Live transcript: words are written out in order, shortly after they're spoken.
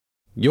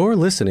You're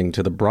listening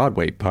to the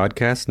Broadway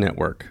Podcast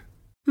Network.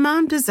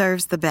 Mom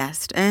deserves the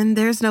best, and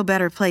there's no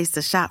better place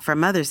to shop for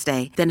Mother's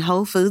Day than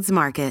Whole Foods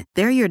Market.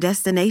 They're your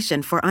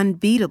destination for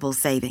unbeatable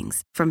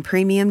savings, from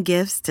premium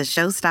gifts to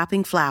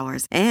show-stopping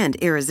flowers and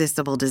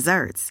irresistible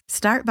desserts.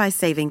 Start by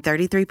saving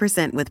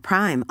 33% with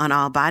Prime on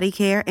all body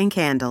care and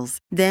candles.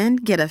 Then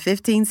get a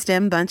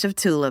 15-stem bunch of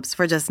tulips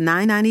for just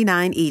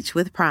 $9.99 each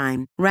with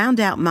Prime. Round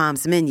out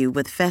Mom's menu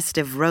with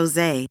festive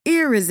rosé,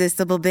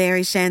 irresistible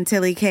berry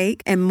chantilly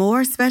cake, and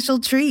more special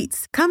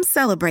treats. Come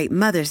celebrate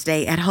Mother's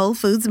Day at Whole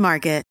Foods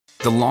Market.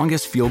 The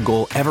longest field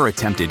goal ever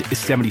attempted is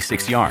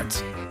 76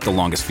 yards. The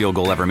longest field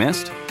goal ever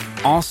missed?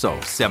 Also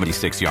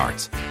 76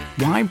 yards.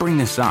 Why bring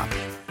this up?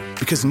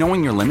 Because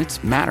knowing your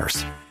limits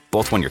matters,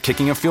 both when you're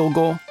kicking a field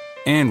goal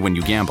and when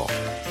you gamble.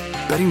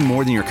 Betting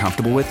more than you're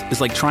comfortable with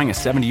is like trying a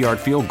 70-yard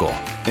field goal.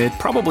 It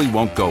probably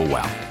won't go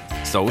well.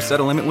 So set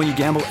a limit when you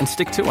gamble and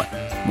stick to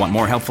it. Want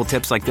more helpful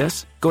tips like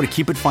this? Go to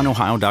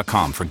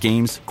keepitfunohio.com for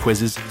games,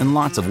 quizzes, and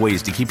lots of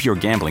ways to keep your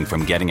gambling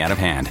from getting out of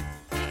hand.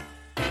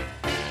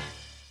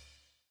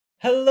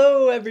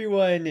 Hello,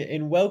 everyone,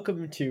 and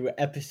welcome to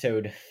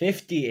episode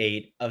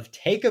 58 of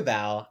Take a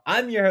Bow.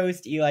 I'm your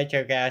host, Eli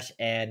Tokash,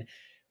 and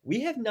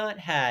we have not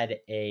had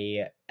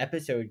a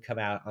episode come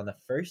out on the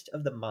first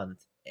of the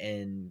month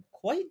in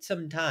quite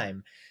some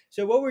time.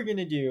 So what we're going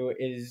to do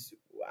is,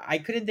 I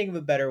couldn't think of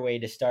a better way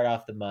to start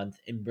off the month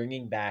in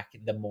bringing back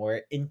the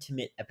more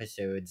intimate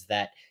episodes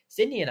that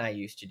Sydney and I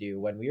used to do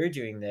when we were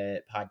doing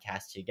the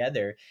podcast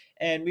together.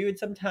 And we would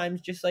sometimes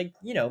just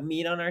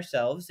meet on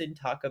ourselves and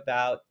talk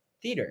about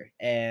theater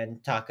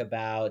and talk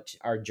about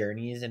our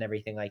journeys and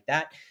everything like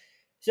that.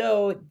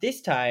 So this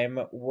time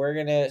we're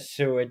gonna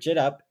switch it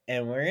up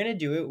and we're gonna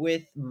do it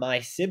with my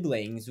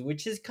siblings,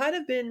 which has kind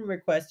of been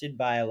requested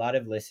by a lot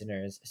of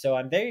listeners. So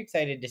I'm very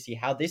excited to see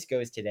how this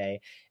goes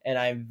today, and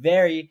I'm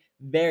very,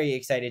 very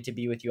excited to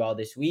be with you all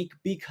this week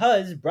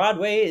because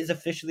Broadway is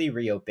officially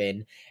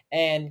reopened.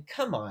 And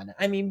come on,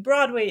 I mean,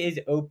 Broadway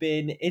is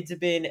open. It's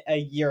been a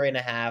year and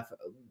a half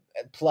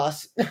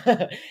plus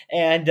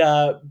and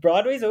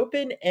Broadway's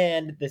open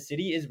and the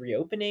city is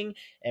reopening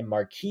and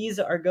marquees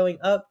are going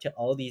up to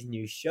all these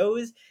new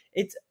shows.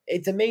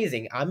 It's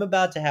amazing. I'm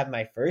about to have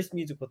my first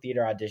musical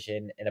theater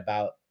audition in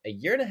about a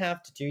year and a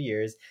half to 2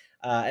 years,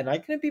 and I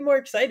couldn't be more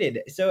excited.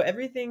 So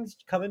everything's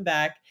coming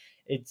back.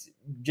 It's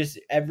just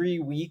every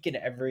week and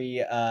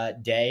every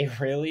day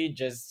really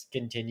just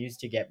continues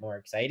to get more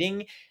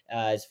exciting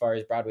as far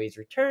as Broadway's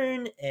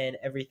return and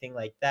everything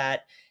like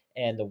that,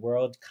 and the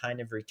world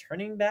kind of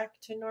returning back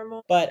to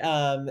normal. But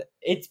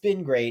it's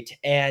been great.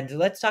 And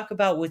let's talk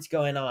about what's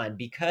going on.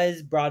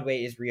 Because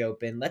Broadway is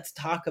reopened, let's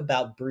talk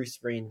about Bruce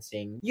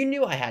Springsteen. You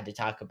knew I had to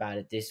talk about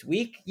it this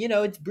week. You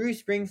know, it's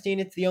Bruce Springsteen.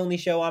 It's the only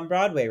show on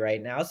Broadway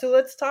right now. So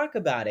let's talk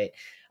about it.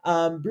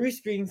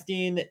 Bruce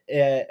Springsteen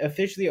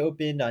officially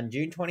opened on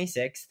June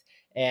 26th.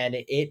 And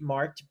it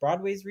marked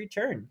Broadway's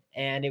return.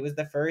 And it was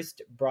the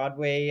first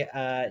Broadway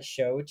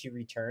show to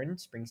return,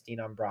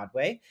 Springsteen on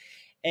Broadway.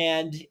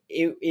 And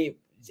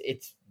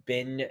it's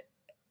been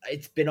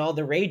all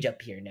the rage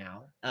up here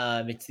now.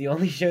 It's the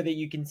only show that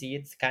you can see.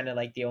 It's kind of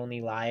like the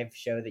only live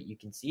show that you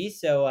can see.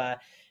 So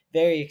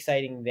very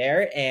exciting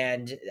there.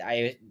 And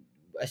I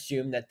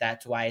assume that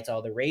that's why it's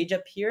all the rage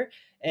up here.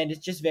 And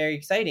it's just very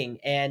exciting.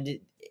 And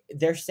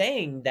they're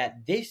saying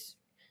that this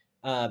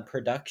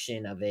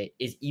production of it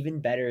is even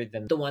better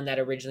than the one that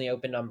originally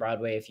opened on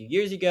Broadway a few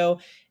years ago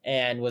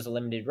and was a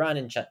limited run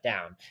and shut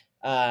down.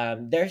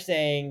 They're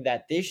saying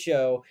that this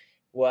show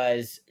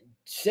was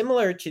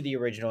similar to the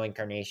original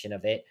incarnation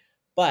of it,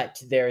 but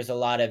there's a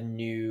lot of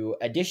new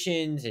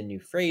additions and new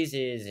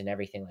phrases and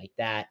everything like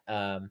that.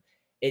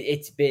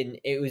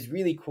 It was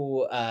really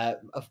cool. A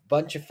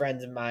bunch of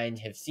friends of mine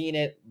have seen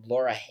it.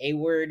 Laura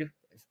Hayward,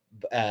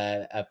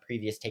 a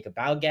previous Take a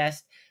Bow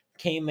guest,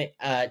 came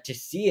to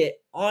see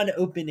it on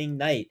opening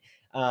night.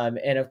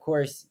 And of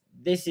course,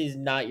 this is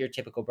not your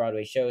typical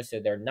Broadway show, so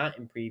they're not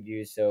in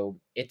previews, so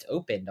it's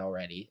opened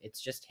already. It's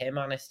just him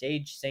on a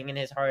stage singing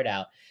his heart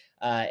out.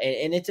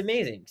 And it's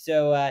amazing.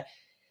 So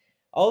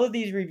all of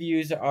these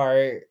reviews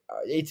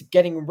it's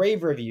getting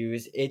rave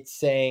reviews. It's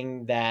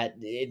saying that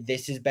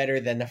this is better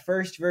than the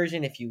first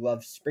version. If you love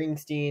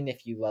Springsteen,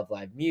 if you love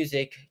live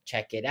music,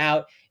 check it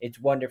out. It's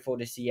wonderful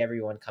to see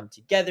everyone come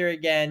together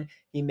again.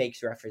 He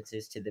makes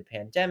references to the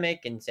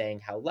pandemic and saying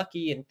how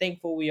lucky and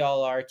thankful we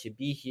all are to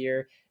be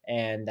here,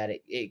 and that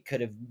it could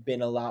have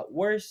been a lot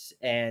worse.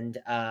 And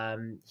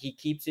he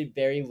keeps it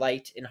very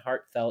light and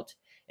heartfelt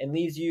and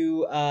leaves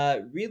you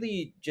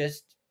really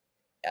just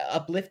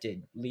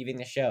uplifted leaving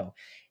the show.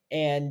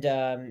 And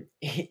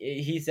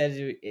he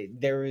says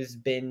there has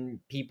been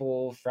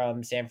people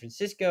from San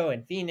Francisco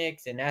and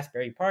Phoenix and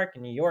Asbury Park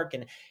and New York,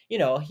 and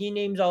he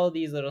names all of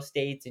these little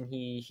states, and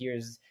he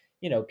hears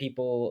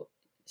people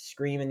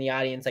scream in the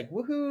audience like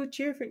woohoo,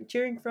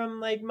 cheering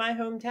from like my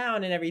hometown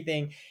and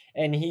everything.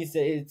 And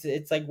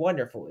it's like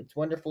wonderful. It's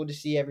wonderful to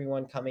see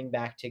everyone coming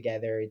back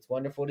together. It's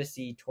wonderful to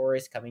see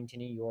tourists coming to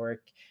New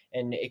York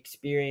and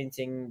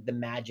experiencing the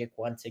magic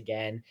once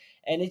again.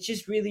 And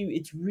it's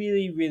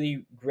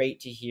really great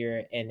to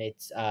hear. And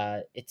it's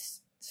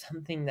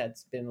something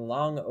that's been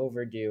long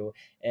overdue,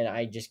 and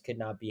I just could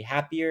not be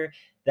happier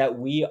that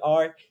we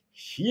are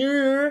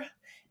here.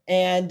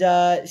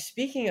 And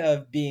speaking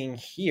of being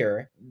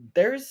here,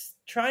 there's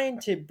trying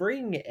to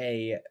bring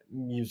a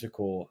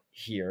musical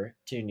here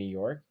to New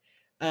York.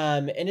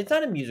 And it's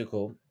not a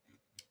musical,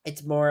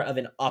 it's more of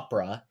an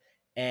opera.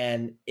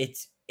 And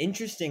it's,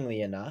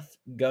 interestingly enough,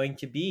 going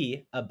to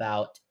be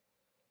about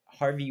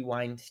Harvey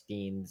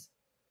Weinstein's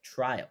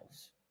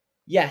trials.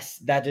 Yes,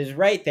 that is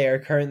right. They are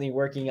currently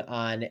working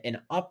on an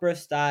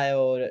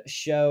opera-styled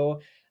show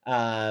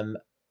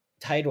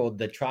titled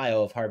The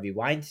Trial of Harvey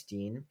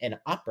Weinstein, an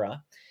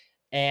opera.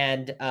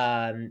 And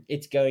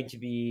it's going to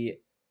be,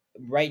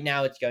 right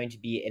now it's going to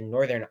be in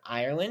Northern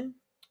Ireland,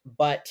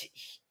 but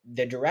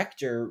the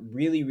director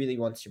really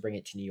wants to bring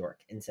it to New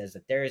York and says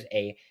that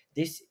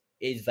this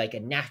is like a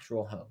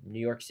natural home.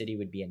 New York City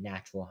would be a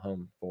natural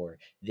home for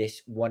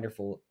this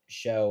wonderful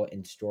show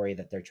and story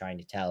that they're trying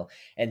to tell.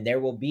 And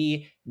there will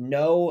be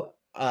no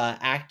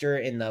actor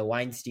in the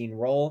Weinstein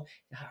role.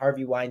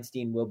 Harvey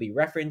Weinstein will be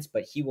referenced,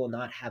 but he will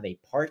not have a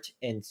part,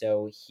 and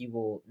so he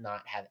will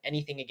not have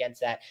anything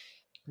against that.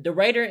 The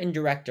writer and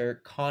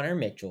director Connor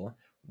Mitchell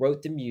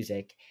wrote the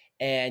music,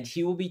 and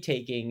he will be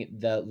taking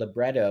the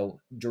libretto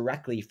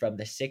directly from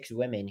the 6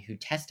 women who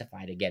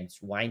testified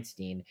against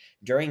Weinstein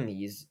during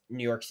these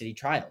New York City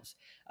trials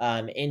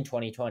in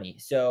 2020.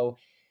 So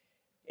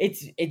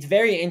it's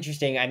very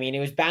interesting. I mean, it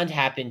was bound to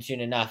happen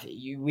soon enough.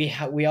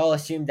 We all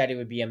assumed that it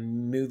would be a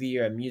movie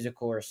or a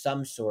musical or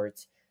some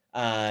sort.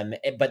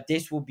 But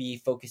this will be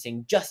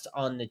focusing just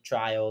on the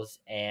trials,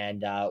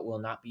 and will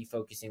not be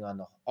focusing on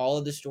all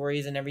of the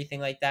stories and everything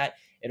like that.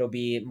 It'll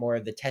be more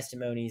of the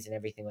testimonies and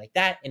everything like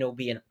that, and it'll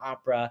be an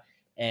opera,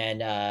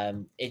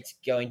 and it's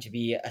going to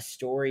be a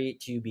story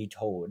to be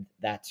told,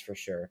 that's for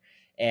sure.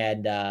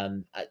 And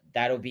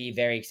that'll be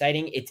very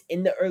exciting. It's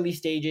in the early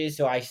stages,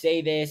 so I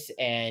say this,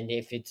 and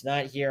if it's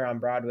not here on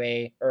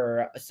Broadway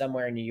or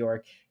somewhere in New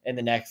York in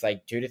the next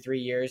like 2 to 3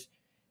 years,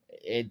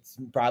 it's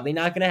probably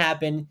not going to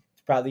happen.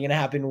 Probably gonna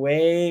happen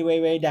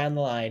way down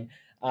the line,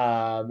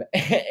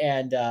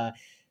 and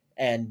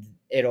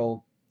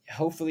it'll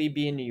hopefully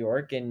be in New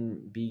York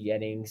and be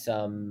getting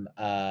some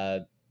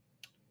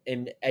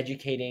and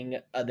educating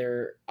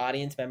other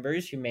audience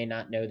members who may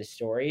not know the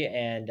story,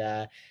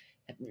 and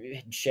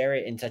share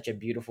it in such a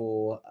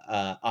beautiful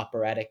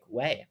operatic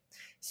way.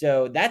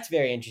 So that's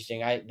very interesting.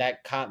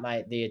 That caught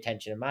the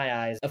attention of my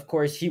eyes. Of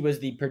course, he was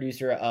the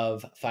producer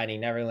of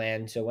Finding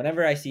Neverland. So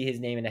whenever I see his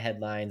name in the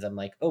headlines, I'm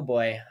like, oh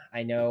boy,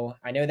 I know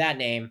that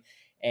name,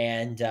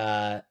 and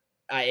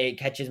it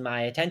catches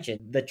my attention.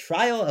 The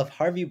Trial of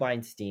Harvey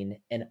Weinstein,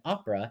 an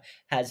opera,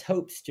 has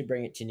hopes to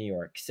bring it to New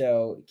York.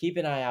 So keep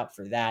an eye out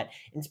for that.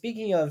 And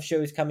speaking of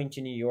shows coming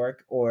to New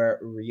York, or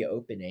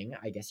reopening,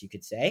 I guess you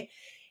could say,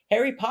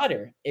 Harry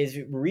Potter is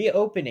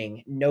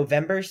reopening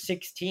November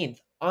 16th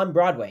on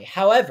Broadway.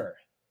 However,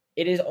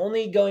 it is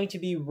only going to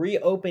be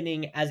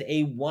reopening as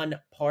a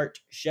 1-part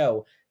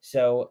show.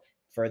 So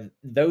for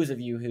those of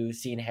you who've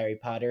seen Harry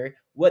Potter,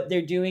 what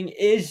they're doing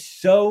is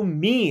so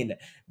mean,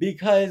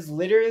 because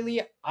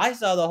literally I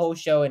saw the whole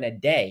show in a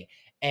day,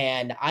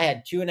 and I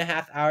had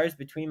 2.5 hours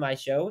between my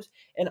shows,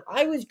 and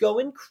I was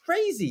going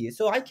crazy.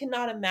 So I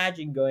cannot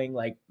imagine going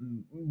like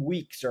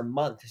weeks or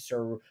months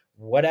or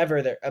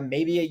whatever,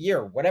 maybe a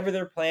year, whatever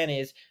their plan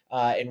is,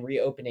 in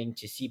reopening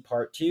to see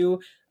part 2.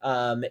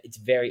 It's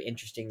very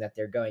interesting that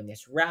they're going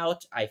this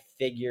route. I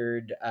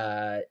figured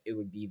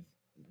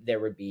there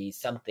would be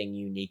something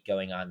unique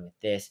going on with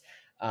this.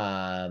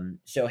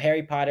 So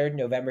Harry Potter,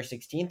 November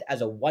 16th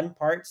as a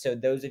 1-part. So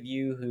those of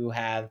you who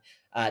have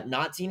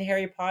not seen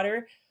Harry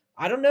Potter,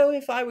 I don't know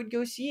if I would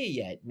go see it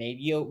yet.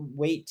 Maybe you'll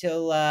wait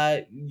till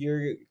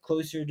you're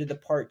closer to the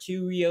part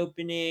 2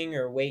 reopening,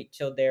 or wait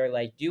till they're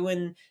like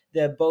doing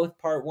the both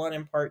part 1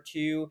 and part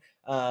 2.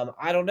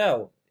 I don't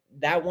know.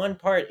 That 1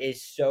 part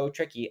is so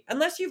tricky.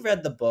 Unless you've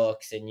read the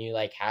books and you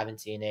like haven't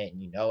seen it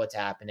and you know what's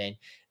happening,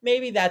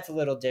 maybe that's a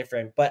little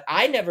different. But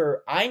I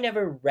never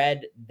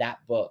read that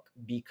book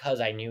because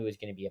I knew it was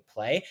going to be a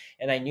play,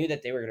 and I knew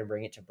that they were going to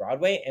bring it to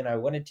Broadway, and I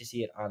wanted to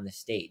see it on the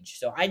stage.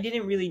 So I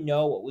didn't really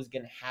know what was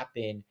going to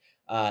happen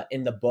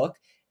in the book,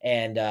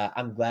 and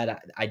I'm glad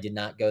I did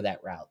not go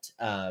that route,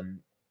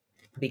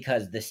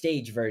 because the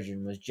stage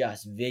version was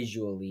just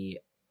visually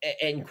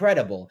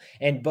incredible,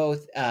 and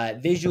both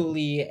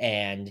visually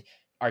and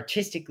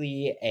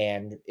artistically,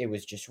 and it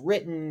was just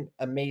written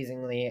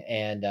amazingly,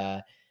 and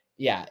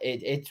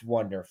it's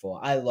wonderful.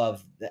 I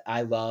loved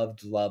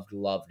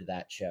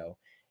that show.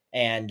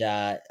 And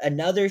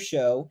another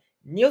show,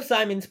 Neil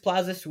Simon's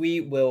Plaza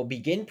Suite, will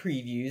begin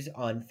previews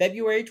on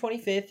February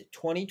 25th,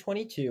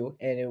 2022,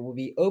 and it will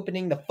be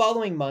opening the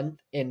following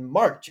month in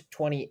March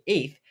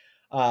 28th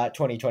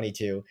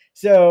 2022.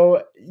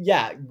 So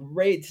yeah,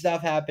 great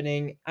stuff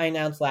happening. I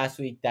announced last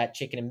week that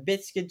Chicken and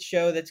Biscuits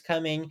show that's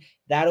coming.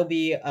 That'll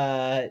be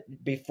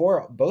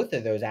before both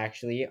of those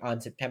actually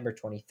on September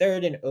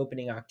 23rd and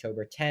opening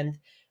October 10th.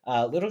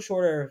 A little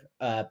shorter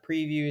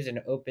previews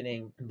and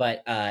opening,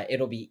 but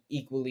it'll be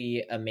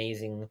equally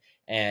amazing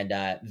and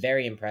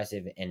very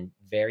impressive and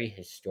very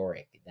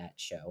historic, that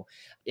show.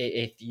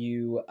 If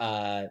you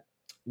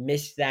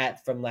missed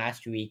that from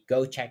last week,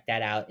 go check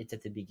that out. It's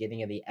at the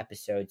beginning of the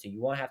episode, so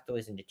you won't have to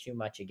listen to too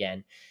much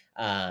again.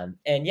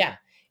 And yeah,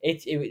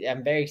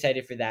 I'm very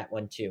excited for that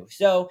one too.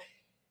 So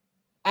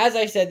as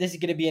I said, this is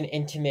going to be an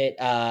intimate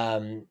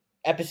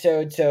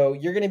episode, so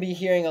you're going to be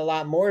hearing a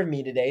lot more of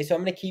me today, so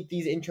I'm going to keep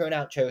these intro and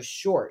outros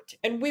short,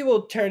 and we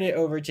will turn it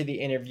over to the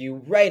interview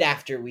right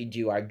after we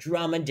do our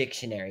drama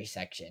dictionary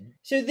section.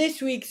 So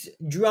this week's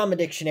drama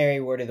dictionary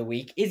word of the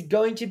week is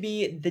going to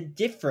be the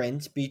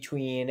difference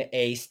between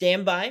a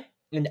standby,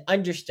 an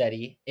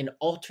understudy, an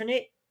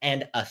alternate,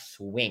 and a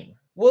swing.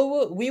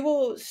 We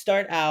will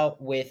start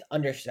out with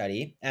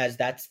understudy, as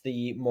that's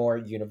the more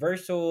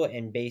universal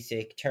and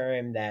basic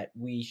term that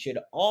we should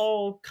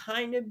all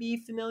kind of be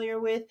familiar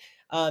with.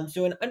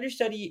 So an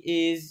understudy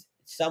is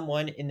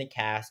someone in the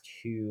cast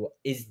who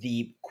is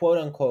the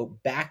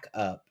quote-unquote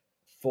backup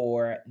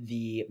for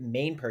the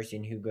main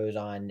person who goes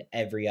on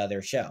every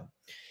other show.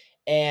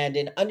 And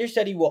an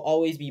understudy will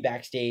always be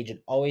backstage and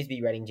always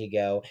be ready to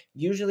go.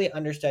 Usually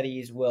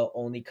understudies will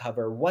only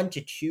cover 1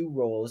 to 2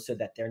 roles so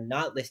that they're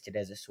not listed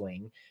as a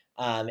swing.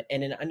 And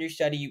an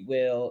understudy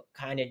will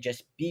kind of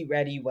just be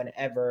ready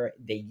whenever.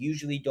 They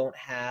usually don't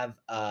have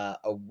a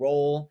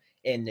role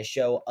in the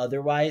show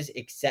otherwise,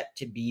 except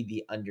to be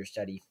the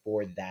understudy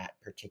for that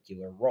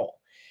particular role.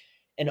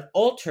 An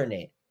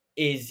alternate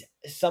is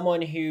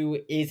someone who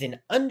is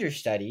an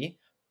understudy,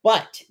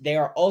 but they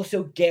are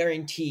also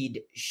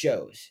guaranteed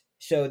shows.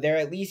 So they're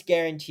at least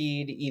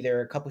guaranteed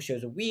either a couple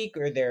shows a week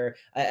or they're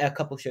a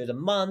couple shows a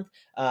month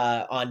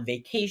on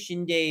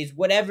vacation days,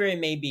 whatever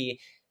it may be.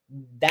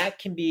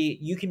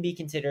 You can be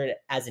considered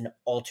as an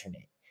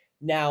alternate.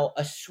 Now,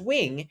 a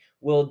swing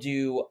will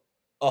do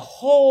a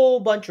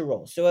whole bunch of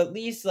roles. So at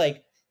least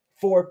like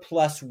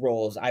 4+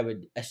 roles, I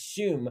would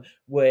assume,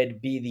 would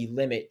be the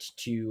limit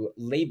to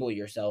label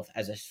yourself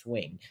as a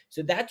swing.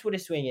 So that's what a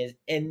swing is.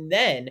 And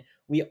then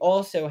we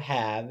also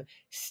have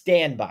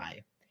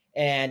standby.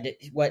 And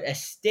what a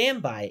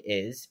standby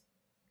is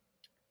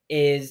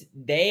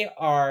they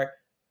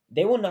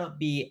will not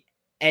be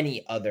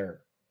any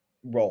other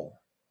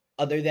role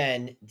other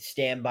than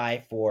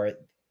standby for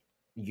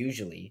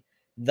usually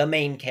the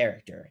main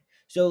character.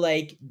 So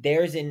like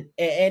there's and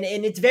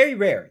it's very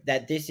rare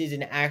that this is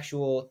an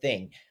actual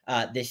thing,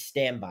 this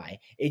standby.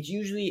 It's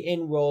usually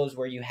in roles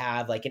where you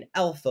have like an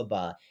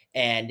Elphaba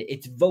and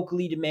it's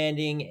vocally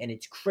demanding and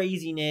it's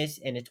craziness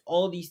and it's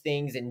all these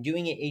things, and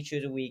doing it 8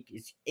 shows a week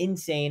is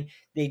insane.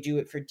 They do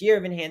it for Dear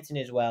Evan Hansen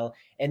as well,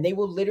 and they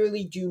will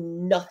literally do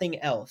nothing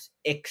else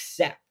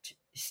except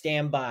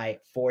standby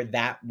for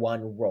that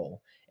one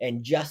role,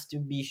 and just to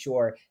be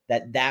sure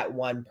that that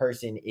one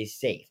person is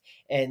safe.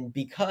 And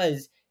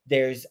because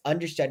there's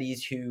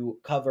understudies who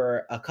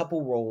cover a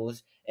couple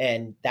roles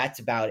and that's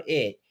about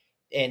it,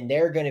 and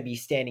they're going to be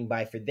standing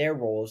by for their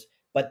roles,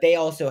 but they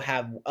also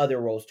have other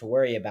roles to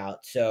worry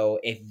about. So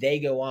if they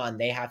go on,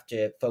 they have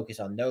to focus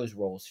on those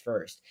roles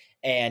first.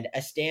 And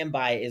a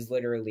standby is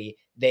literally,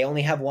 they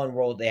only have one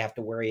role they have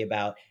to worry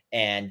about,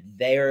 and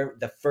they're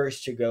the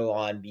first to go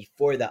on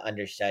before the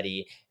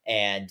understudy,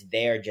 and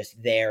they're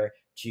just there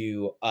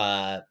to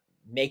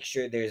make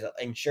sure there's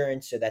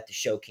insurance so that the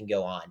show can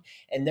go on.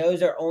 And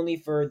those are only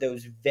for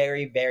those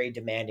very, very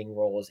demanding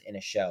roles in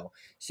a show.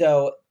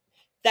 So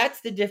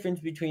that's the difference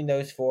between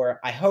those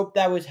 4. I hope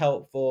that was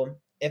helpful.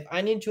 If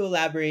I need to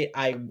elaborate,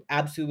 I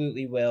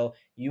absolutely will.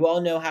 You all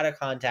know how to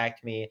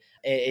contact me.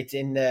 It's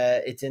in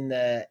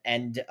the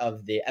end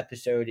of the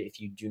episode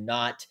if you do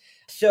not.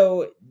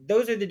 So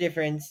those are the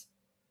difference.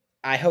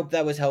 I hope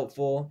that was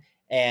helpful.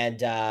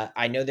 And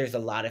I know there's a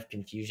lot of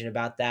confusion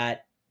about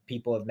that.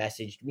 People have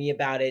messaged me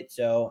about it,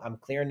 so I'm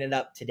clearing it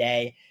up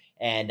today,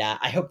 and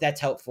I hope that's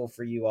helpful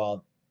for you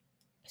all.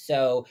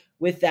 So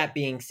with that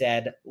being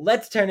said,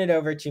 let's turn it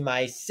over to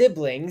my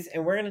siblings,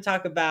 and we're going to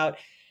talk about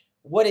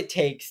what it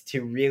takes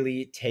to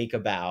really take a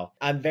bow.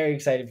 I'm very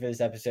excited for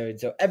this episode,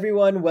 so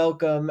everyone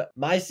welcome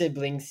my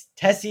siblings,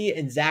 Tessie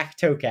and Zach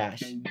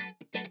Tokash.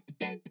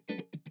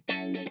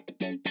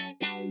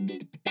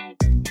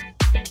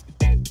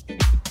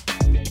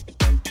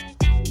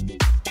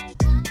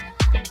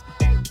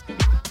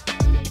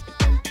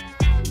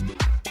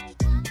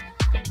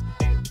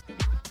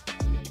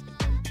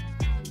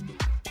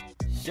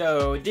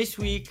 So this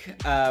week,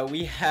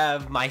 we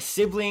have my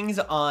siblings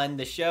on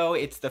the show.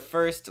 It's the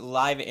first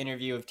live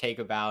interview of Take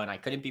a Bow, and I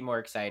couldn't be more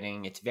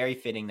exciting. It's very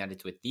fitting that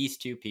it's with these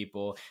two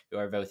people who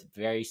are both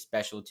very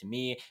special to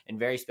me and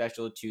very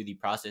special to the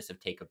process of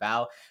Take a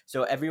Bow.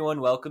 So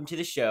everyone, welcome to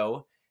the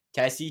show,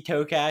 Tessie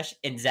Tokash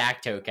and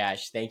Zach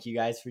Tokash. Thank you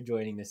guys for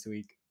joining this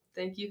week.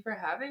 Thank you for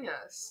having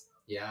us.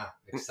 Yeah,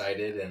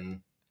 excited and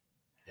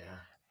yeah.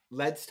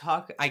 let's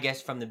talk, I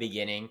guess, from the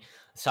beginning.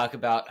 Let's talk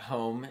about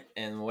home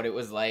and what it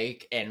was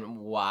like and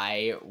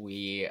why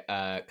we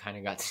kind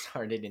of got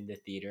started in the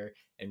theater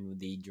and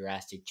the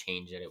drastic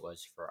change that it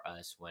was for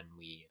us when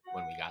we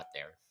got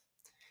there.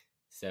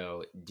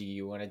 So, do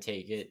you want to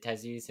take it,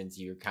 Tessie, since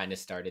you kind of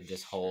started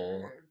this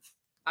whole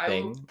I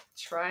thing? will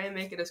try and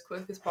make it as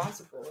quick as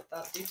possible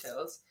without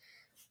details.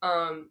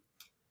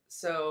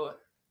 So,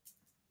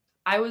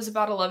 I was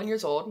about 11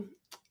 years old,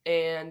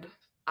 and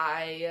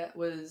I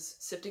was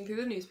sifting through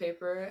the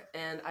newspaper,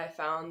 and I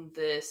found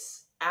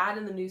this ad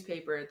in the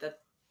newspaper that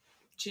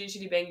Chitty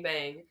Chitty Bang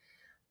Bang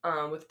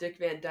with Dick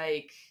Van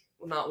Dyke,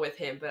 well, not with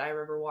him, but I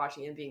remember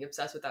watching and being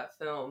obsessed with that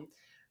film.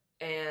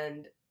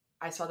 And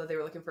I saw that they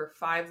were looking for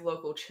 5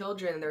 local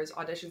children, and there was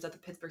auditions at the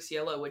Pittsburgh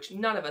CLO, which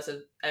none of us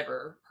have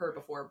ever heard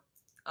before.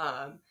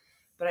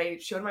 But I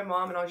showed my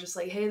mom, and I was just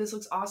like, hey, this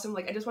looks awesome.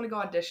 Like, I just want to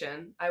go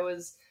audition. I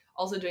was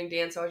also doing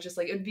dance, so I was just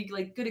like, it'd be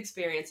like good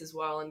experience as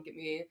well and get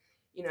me,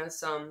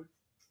 some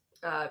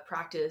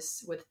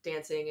practice with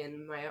dancing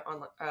and my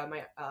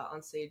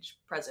onstage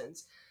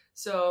presence.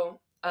 So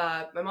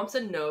my mom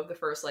said no the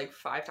first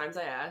 5 times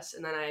I asked,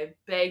 and then I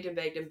begged and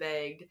begged and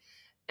begged,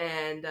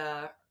 and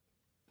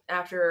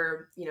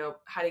after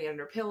hiding it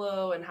under a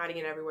pillow and hiding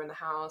it everywhere in the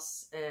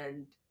house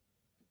and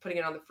putting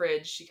it on the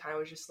fridge, she kind of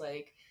was just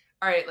like,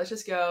 all right, let's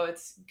just go.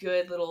 It's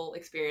good little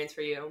experience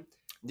for you.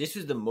 This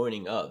was the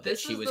morning of that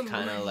she was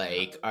kind of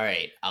like, all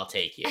right, I'll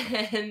take you.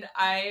 And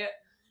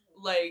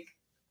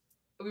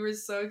we were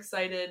so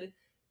excited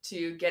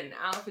to get an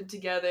outfit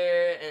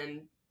together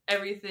and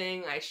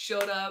everything. I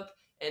showed up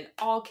in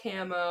all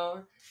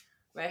camo.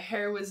 My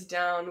hair was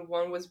down.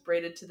 One was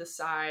braided to the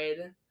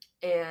side.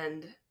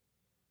 And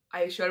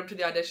I showed up to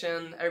the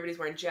audition. Everybody's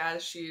wearing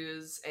jazz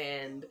shoes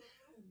and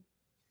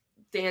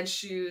dance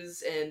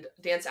shoes and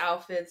dance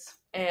outfits.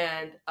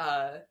 And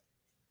I'm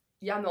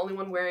the only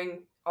one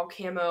wearing all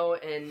camo,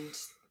 and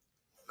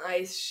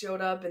I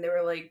showed up and they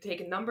were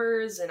taking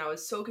numbers, and I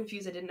was so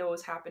confused. I didn't know what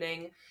was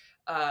happening.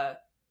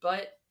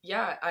 But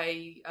yeah,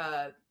 I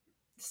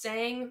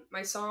sang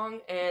my song,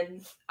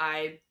 and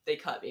they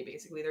cut me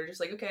basically. They're just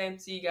like, okay,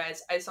 see you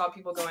guys. I saw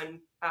people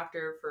going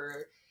after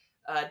for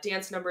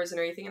dance numbers and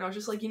everything, and I was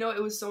just like,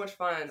 it was so much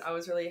fun. I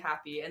was really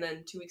happy. And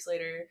then 2 weeks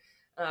later,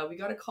 we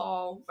got a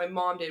call. My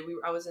mom did.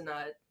 I was in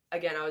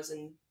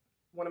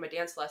one of my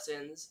dance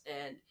lessons,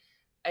 and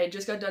I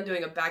just got done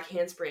doing a back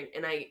handspring,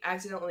 and I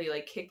accidentally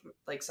kicked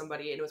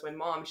somebody, and it was my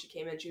mom. She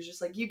came in, she was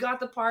just like, you got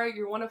the part,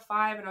 you're 1 of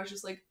 5. And I was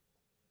just like,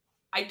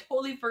 I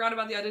totally forgot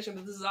about the audition,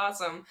 but this is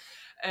awesome.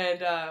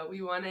 And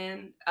we went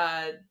in.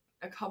 A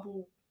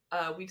couple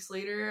weeks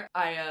later,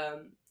 I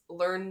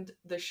learned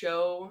the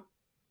show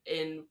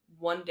in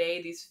one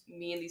day.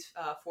 Me and these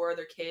 4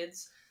 other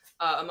kids.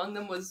 Among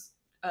them was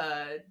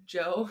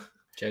Joe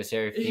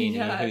Serafini,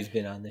 yeah. Who's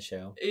been on the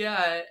show.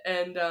 Yeah,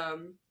 and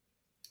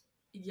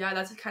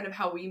that's kind of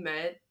how we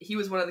met. He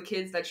was one of the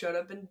kids that showed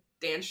up in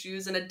dance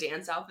shoes and a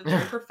dance outfit,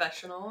 very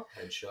professional.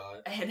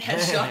 Headshot. And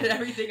headshot and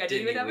everything. We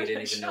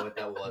didn't even know what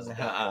that was at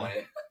that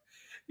point.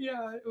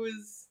 Yeah, it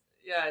was.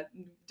 Yeah,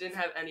 didn't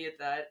have any of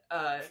that.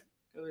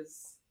 It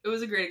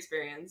was a great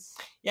experience.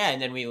 Yeah,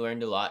 and then we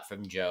learned a lot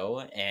from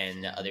Joe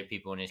and other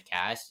people in his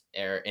cast,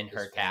 or in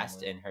her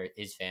cast, and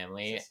his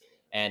family.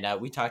 And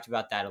we talked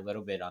about that a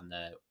little bit on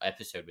the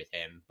episode with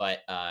him, but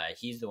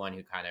he's the one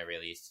who kind of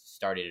really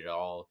started it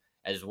all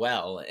as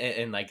well,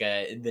 and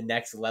the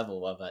next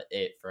level of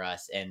it for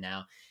us. And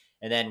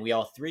then we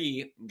all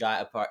 3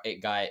 got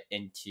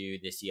into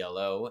the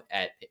CLO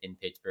in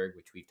Pittsburgh,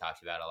 which we've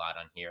talked about a lot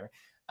on here.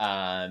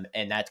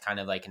 And that's kind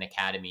of like an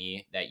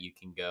academy that you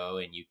can go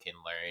and you can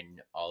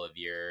learn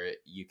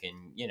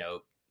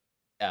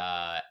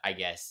I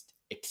guess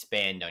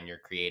expand on your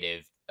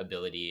creative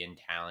ability and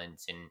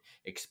talents and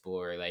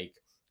explore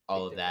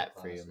all of that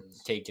for you.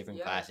 Take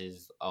different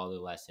classes, all the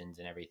lessons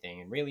and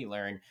everything, and really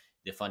learn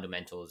the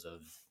fundamentals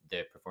of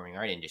the performing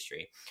art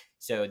industry.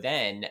 So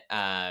then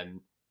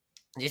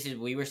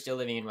we were still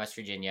living in West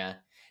Virginia,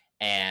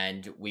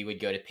 and we would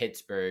go to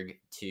Pittsburgh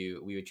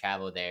we would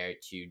travel there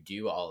to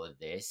do all of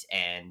this.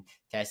 And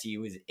Tessie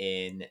was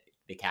in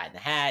The Cat in the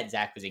Hat.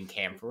 Zach was in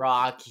Camp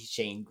Rock.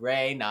 Shane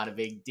Gray, not a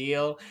big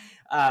deal.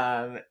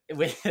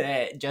 With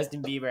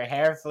Justin Bieber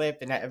hair flip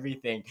and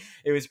everything.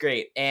 It was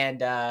great.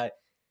 And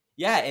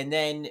and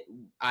then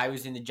I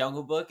was in the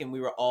Jungle Book, and we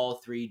were all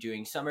 3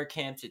 doing summer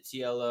camps at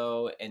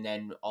CLO. And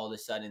then all of a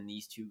sudden,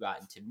 these 2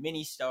 got into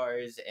mini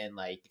stars, and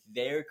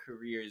their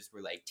careers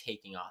were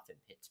taking off in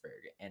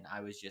Pittsburgh. And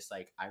I was just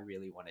like, I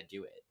really want to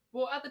do it.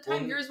 Well, at the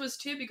time, yours was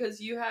too,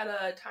 because you had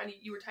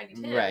you were Tiny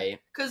Tim. Right.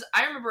 Because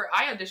I remember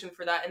I auditioned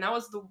for that, and that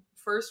was the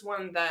first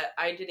one that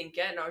I didn't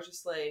get, and I was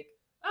just like,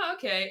 oh,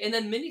 okay. And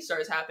then mini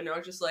stars happened, and I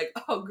was just like,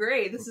 oh,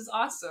 great, this is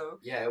awesome.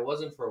 Yeah, it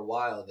wasn't for a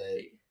while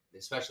that,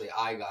 especially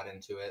I got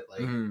into it.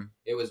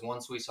 It was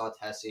once we saw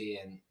Tessie,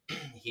 and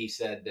he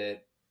said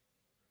that,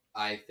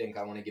 I think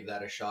I want to give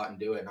that a shot and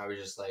do it. And I was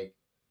just like,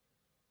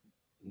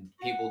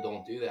 people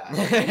don't do that.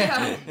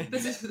 Yeah,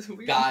 this is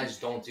weird. Guys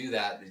don't do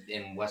that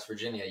in West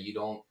Virginia. You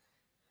don't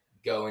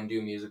go and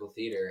do musical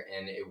theater.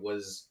 And it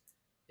was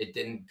it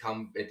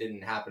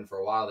didn't happen for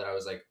a while that I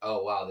was like,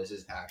 oh wow, this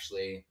is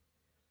actually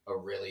a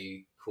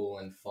really cool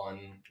and fun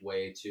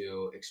way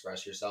to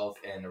express yourself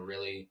and a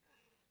really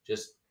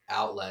just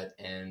outlet.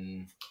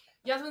 And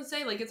yeah, I was gonna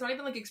say, like, it's not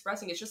even like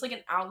expressing, it's just like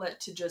an outlet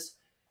to just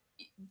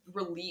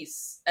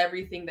release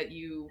everything that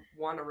you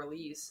want to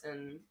release.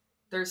 And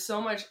there's so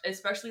much,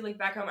 especially like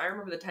back home, I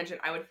remember the tension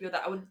I would feel,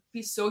 that I would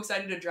be so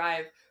excited to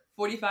drive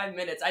 45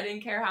 minutes. I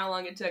didn't care how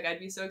long it took. I'd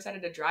be so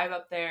excited to drive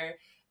up there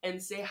and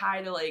say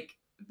hi to, like,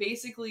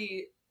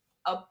 basically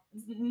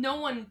no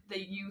one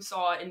that you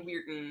saw in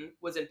Weirton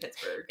was in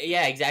Pittsburgh.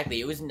 Yeah, exactly.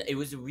 It was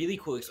a really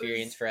cool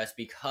experience for us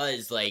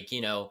because, like,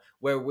 you know,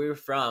 where we're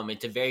from,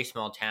 it's a very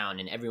small town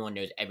and everyone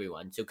knows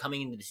everyone. So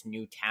coming into this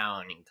new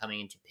town and coming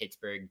into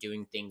Pittsburgh,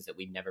 doing things that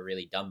we'd never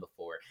really done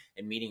before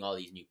and meeting all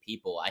these new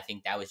people, I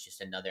think that was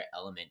just another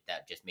element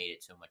that just made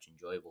it so much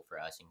enjoyable for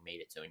us and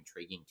made it so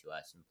intriguing to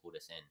us and pulled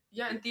us in.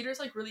 Yeah, and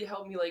theaters, like, really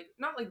helped me, like,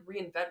 not, like,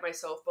 reinvent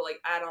myself, but,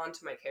 like, add on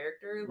to my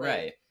character. Like,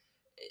 right.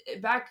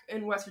 Back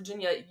in West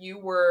Virginia, you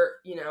were,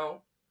 you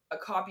know, a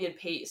copy and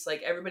paste.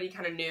 Like, everybody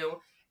kind of knew.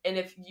 And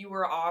if you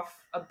were off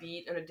a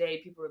beat in a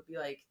day, people would be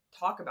like,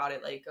 talk about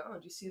it. Like, oh,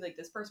 did you see, like,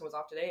 this person was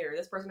off today, or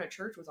this person at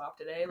church was off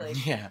today?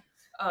 Like, yeah.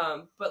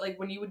 But, like,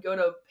 when you would go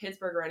to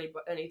Pittsburgh or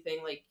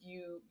anything, like,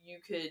 you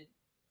could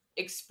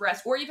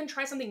express or even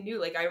try something new.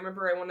 Like, I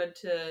remember I wanted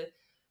to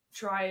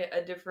try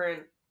a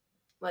different,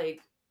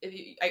 like,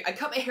 I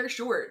cut my hair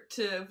short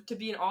to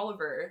be an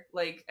Oliver.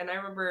 Like, and I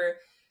remember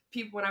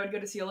people, when I would go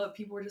to CLO,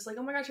 people were just like,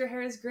 oh my gosh, your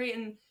hair is great.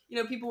 And, you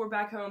know, people were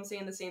back home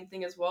saying the same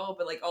thing as well,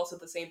 but, like, also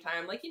at the same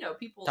time, like, you know,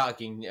 people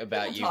talking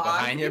about people you talk,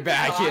 behind your people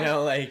back, talk. you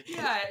know, like.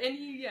 Yeah,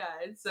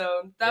 and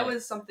so that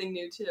was something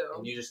new too.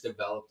 And you just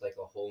developed, like,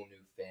 a whole new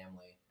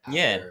family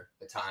after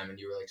a time, and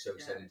you were, like, so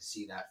excited to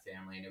see that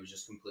family, and it was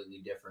just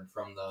completely different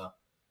from the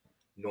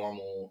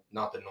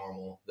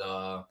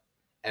the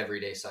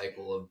everyday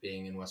cycle of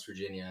being in West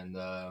Virginia and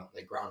the,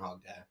 like,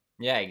 Groundhog Day.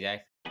 Yeah,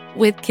 exactly.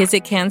 With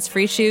Kizik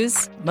hands-free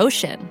shoes,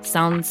 motion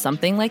sounds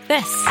something like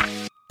this.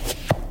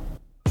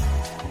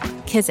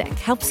 Kizik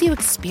helps you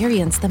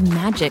experience the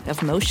magic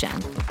of motion.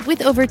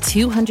 With over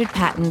 200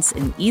 patents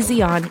and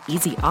easy-on,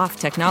 easy-off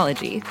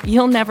technology,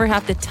 you'll never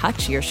have to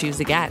touch your shoes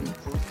again.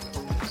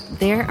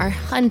 There are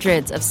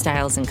hundreds of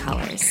styles and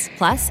colors,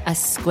 plus a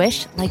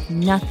squish like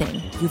nothing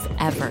you've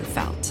ever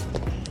felt.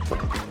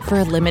 For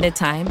a limited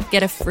time,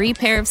 get a free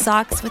pair of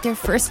socks with your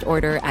first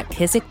order at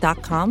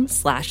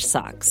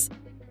kizik.com/socks.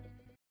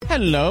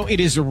 Hello,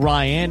 it is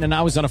Ryan, and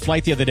I was on a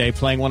flight the other day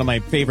playing one of my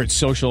favorite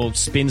social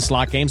spin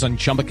slot games on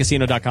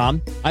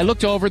ChumbaCasino.com. I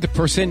looked over at the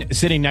person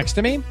sitting next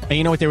to me, and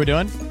you know what they were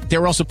doing? They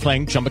were also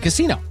playing Chumba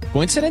Casino.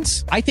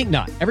 Coincidence? I think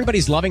not.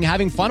 Everybody's loving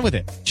having fun with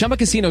it. Chumba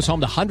Casino is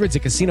home to hundreds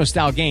of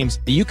casino-style games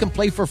that you can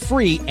play for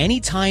free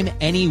anytime,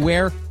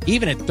 anywhere,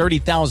 even at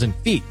 30,000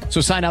 feet.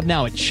 So sign up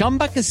now at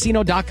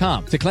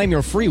ChumbaCasino.com to claim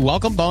your free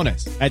welcome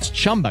bonus. That's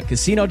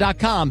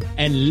ChumbaCasino.com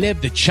and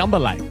live the Chumba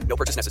life. No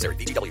purchase necessary.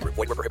 VGW. Void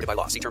where prohibited by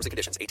law. See terms and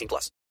conditions.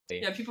 18+.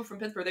 Yeah, people from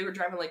Pittsburgh, they were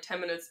driving like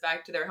 10 minutes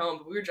back to their home,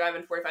 but we were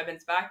driving 45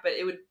 minutes back, but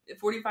it would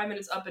 45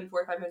 minutes up and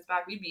 45 minutes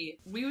back, we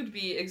would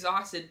be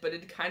exhausted, but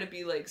it'd kind of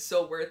be like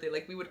so worth it.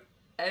 Like we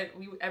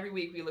every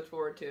week we looked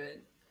forward to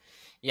it.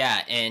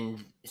 Yeah,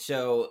 and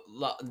so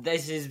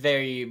this is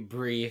very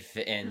brief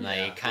and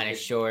like kind of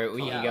short.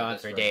 We can go on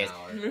for days.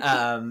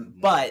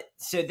 But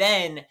so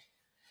then,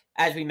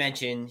 as we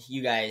mentioned,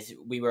 you guys,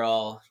 we were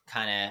all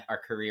kind of, our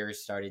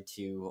careers started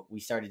to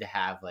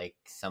have like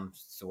some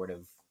sort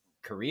of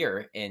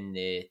career in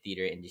the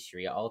theater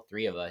industry, all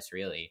three of us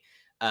really.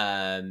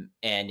 And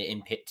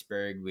in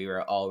Pittsburgh, we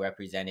were all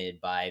represented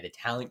by the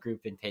talent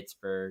group in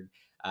Pittsburgh.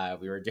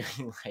 We were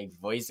doing like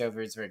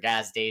voiceovers for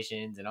gas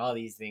stations and all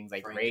these things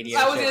like radio.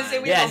 I was gonna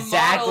say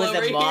Zach was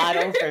a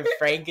model for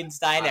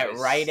Frankenstein at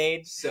Rite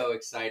Aid. So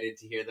excited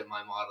to hear that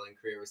my modeling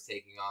career was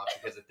taking off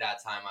because at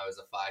that time I was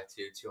a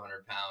 5'2",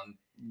 200-pound.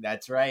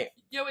 That's right.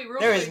 Yeah, wait, real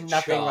there quick. There is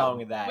nothing wrong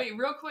with that. Wait,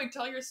 real quick,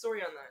 tell your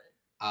story on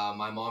that.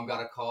 My mom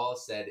got a call,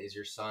 said, "Is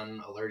your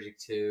son allergic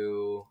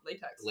to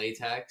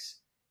latex?"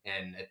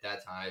 And at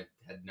that time, I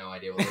had no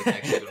idea what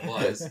latex even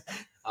was.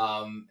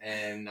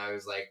 And I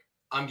was like,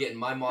 I'm getting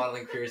my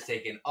modeling career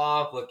taken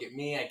off. Look at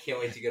me. I can't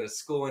wait to go to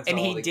school. And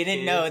he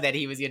didn't know that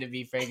he was going to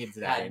be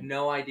Frankenstein. I had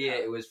no idea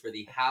it was for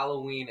the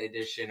Halloween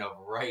edition of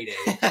Rite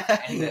Aid.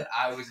 And that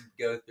I was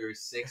go through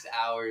 6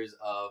 hours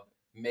of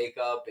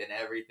makeup and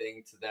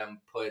everything to them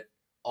put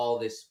all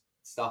this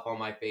stuff on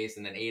my face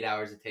and then 8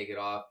 hours to take it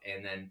off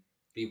and then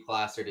be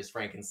plastered as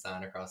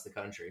Frankenstein across the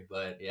country.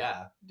 But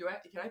yeah.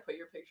 Can I put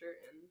your picture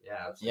in?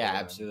 Yeah,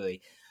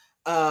 absolutely.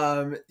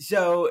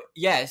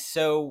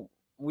 So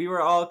we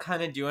were all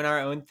kind of doing our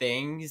own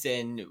things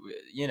and,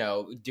 you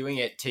know, doing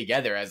it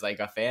together as like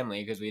a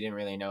family because we didn't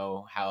really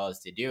know how else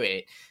to do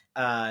it.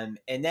 And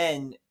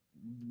then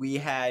we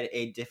had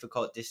a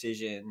difficult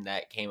decision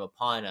that came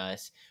upon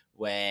us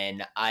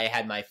when I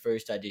had my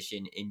first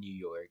audition in New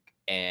York,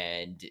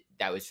 and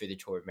that was for the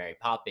tour of Mary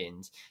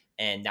Poppins.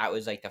 And that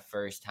was like the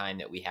first time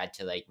that we had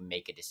to like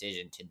make a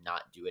decision to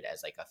not do it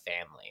as like a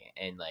family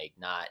and like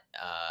not,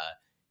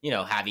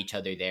 have each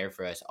other there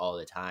for us all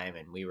the time,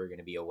 and we were going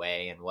to be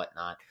away and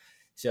whatnot.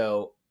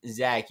 So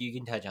Zach, you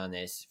can touch on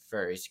this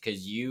first,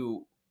 because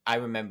I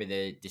remember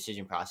the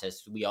decision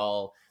process.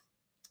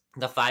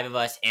 The 5 of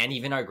us and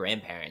even our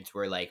grandparents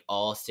were like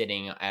all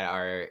sitting at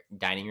our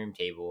dining room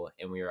table,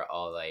 and we were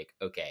all like,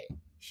 okay,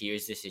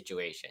 here's the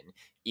situation.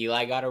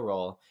 Eli got a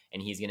role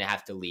and he's going to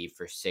have to leave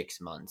for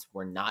 6 months.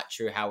 We're not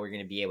sure how we're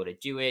going to be able to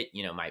do it.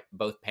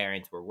 Both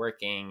parents were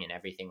working and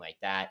everything like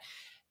that.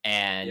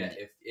 And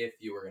if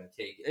you were going to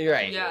take it,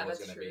 right. Yeah,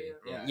 that's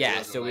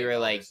true. So we were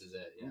like, this is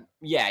it.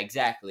 Yeah,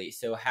 exactly.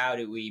 So how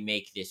do we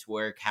make this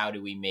work? How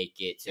do we make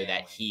it so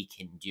that he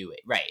can do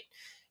it? Right.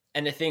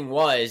 And the thing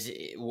was,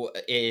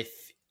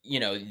 if,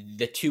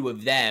 the 2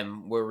 of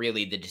them were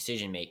really the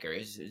decision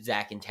makers,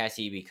 Zach and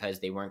Tessie,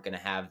 because they weren't going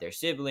to have their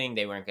sibling,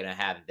 they weren't going to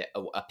have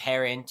a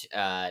parent,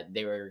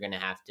 they were going to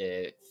have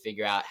to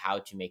figure out how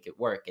to make it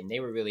work. And they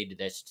were really the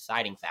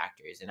deciding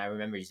factors. And I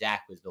remember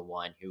Zach was the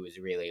one who was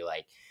really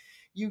like,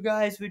 you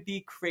guys would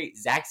be great.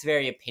 Zach's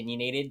very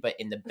opinionated, but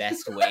in the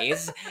best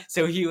ways.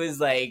 So he was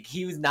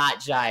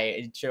not shy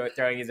in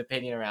throwing his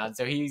opinion around.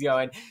 So he was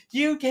going,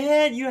 you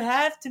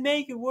have to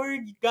make it work.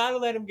 You got to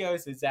let him go.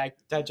 So Zach,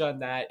 touch on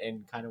that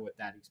and kind of what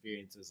that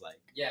experience was like.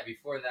 Yeah,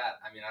 before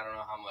that, I don't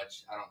know how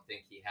much, I don't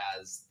think he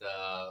has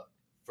the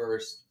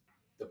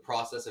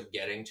process of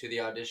getting to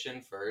the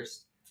audition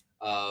first,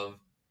 of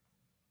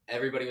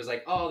everybody was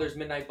like, oh, there's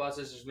midnight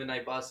buses.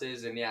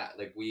 And yeah,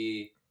 like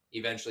we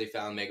eventually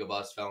found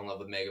Megabus, fell in love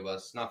with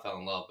Megabus. Not fell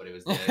in love, but it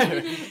was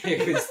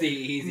the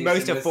easiest,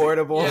 most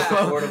affordable,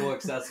 affordable,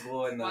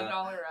 accessible, and the $1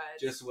 ride.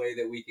 Just way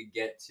that we could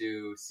get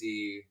to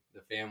see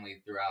the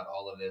family throughout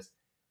all of this.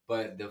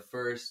 But the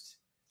first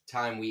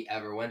time we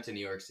ever went to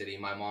New York City,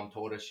 my mom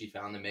told us she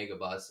found the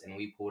Megabus, and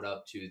we pulled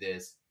up to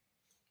this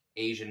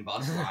Asian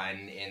bus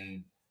line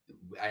in,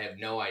 I have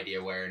no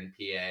idea where in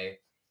PA,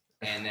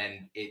 and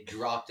then it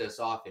dropped us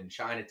off in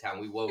Chinatown.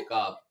 We woke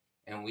up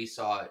and we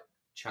saw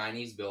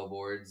Chinese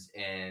billboards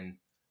and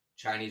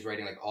Chinese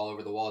writing like all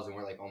over the walls, and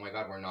we're like, oh my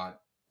god, we're not,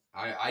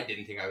 I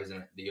didn't think I was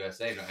in the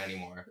USA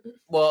anymore.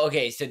 Well,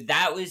 okay, so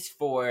that was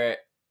for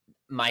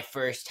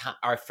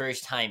our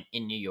first time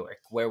in New York,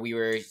 where we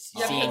were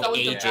seeing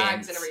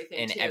agents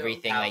and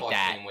everything Papa like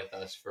that. Came with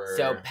us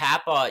so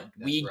Papa,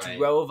 we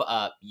drove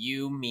up,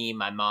 you, me,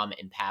 my mom,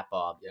 and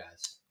Papa.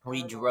 Yes.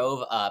 We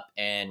drove up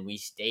and we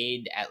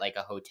stayed at like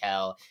a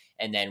hotel,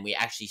 and then we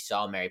actually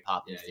saw Mary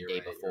Poppins the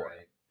day before.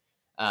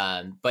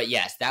 But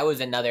yes, that was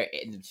another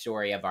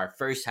story of our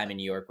first time in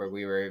New York, where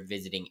we were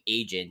visiting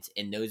agents,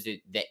 and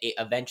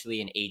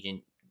eventually an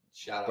agent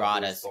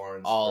brought us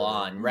all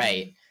on,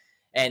 right?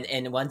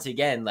 And once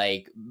again,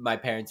 like my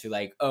parents were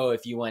like, "Oh,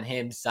 if you want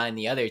him, sign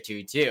the other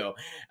 2 too."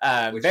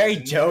 Very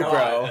Joe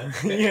bro,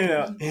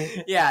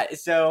 Yeah.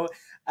 So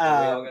we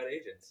all got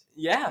agents.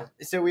 Yeah.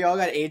 So we all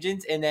got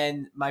agents, and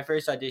then my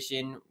first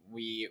audition,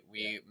 we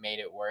made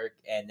it work,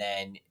 and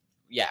then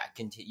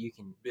you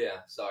can. Yeah.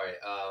 Sorry.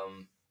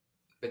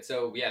 But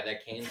so, yeah,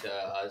 that came to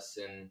us,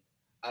 and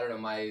I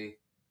don't know, I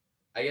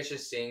guess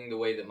just seeing the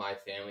way that my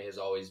family has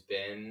always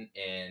been,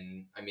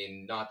 and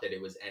not that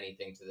it was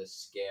anything to the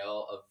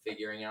scale of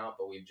figuring out,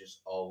 but we've just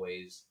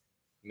always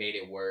made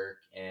it work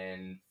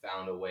and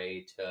found a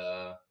way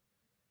to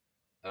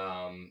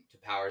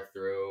power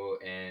through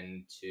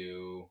and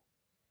to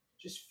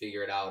just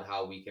figure it out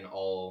how we can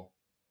all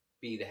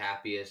be the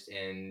happiest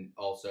and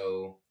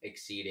also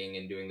exceeding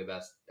and doing the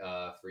best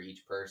for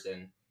each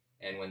person.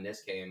 And when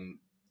this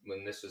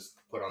was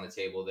put on the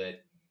table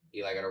that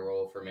Eli got a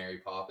role for Mary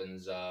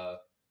Poppins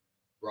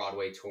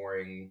Broadway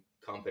touring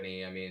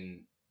company,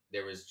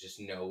 there was just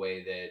no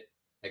way that,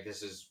 like,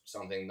 this is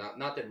something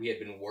not that we had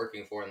been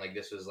working for, and like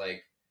this was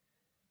like,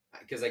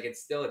 because like it's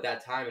still at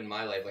that time in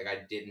my life, like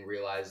I didn't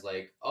realize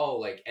like, oh,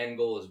 like end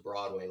goal is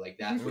Broadway, like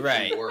that's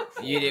what you work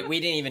for. We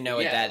didn't even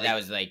know that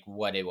was like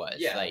what it was.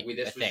 Yeah, like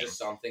this was just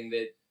something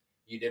that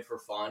you did for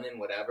fun and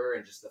whatever,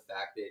 and just the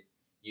fact that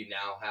you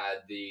now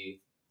had the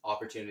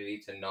opportunity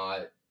to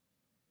not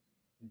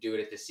do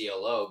it at the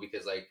CLO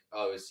because like,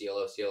 oh, it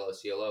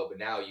was CLO, but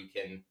now you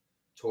can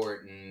tour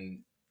it and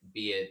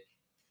be at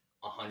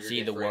 100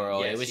 see the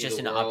world. It was just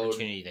an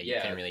opportunity that you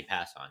couldn't really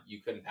pass on.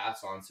 You couldn't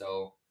pass on.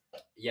 So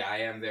yeah, I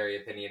am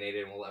very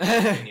opinionated and will let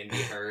my opinion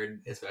be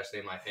heard, especially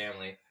in my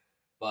family.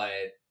 But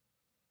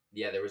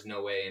yeah, there was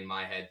no way in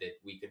my head that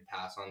we could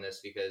pass on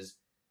this because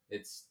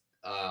it's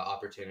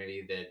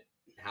opportunity that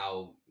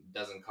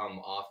doesn't come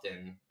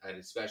often, and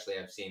especially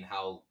I've seen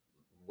how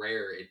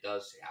rare it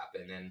does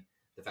happen, and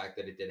the fact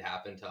that it did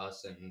happen to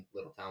us in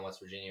Little Town, West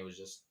Virginia, was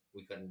just,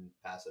 we couldn't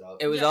pass it up.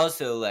 It was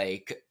also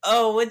like,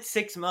 oh, it's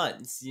 6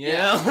 months, you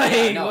know?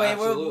 Like,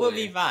 we'll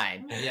be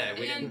fine. Yeah,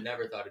 we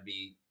never thought it'd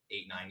be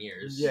 8-9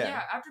 years.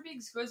 Yeah, after being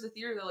exposed to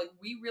theater, though, like,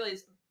 we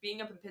realized,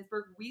 being up in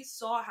Pittsburgh, we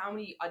saw how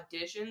many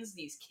auditions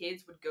these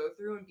kids would go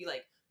through and be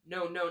like,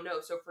 no.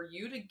 So for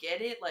you to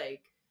get it,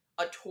 like,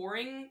 a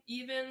touring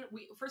even,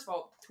 first of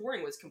all,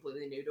 touring was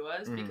completely new to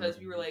us because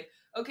we were like,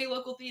 okay,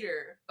 local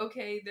theater,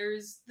 okay,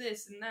 there's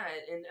this and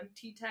that, and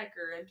MT Tech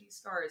or MT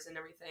Stars and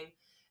everything.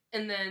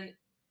 And then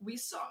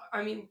I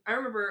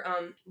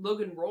remember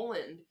Logan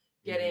Roland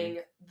getting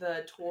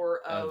the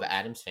tour of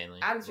Addams Family.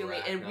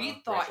 And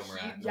we thought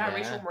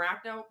Rachel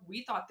Maracno,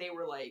 we thought they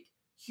were like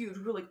huge.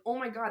 We were like, oh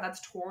my god,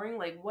 that's touring.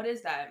 Like, what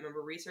is that? I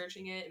remember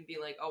researching it and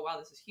being like, oh wow,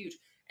 this is huge.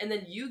 And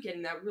then you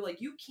getting that, we're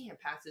like, you can't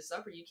pass this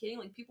up. Are you kidding?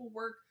 Like, people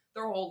work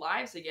their whole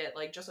lives to get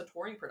like just a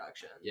touring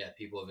production. Yeah,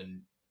 people have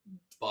been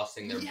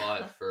busting their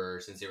butt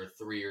since they were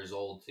 3 years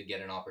old to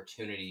get an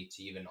opportunity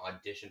to even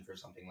audition for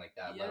something like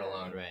that, let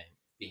alone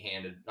be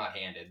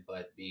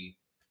be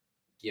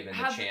given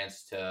the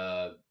chance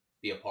to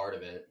be a part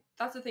of it.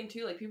 That's the thing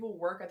too, like people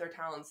work at their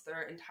talents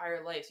their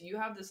entire life, so you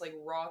have this like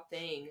raw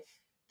thing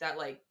that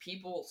like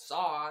people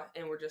saw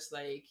and were just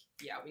like,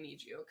 yeah, we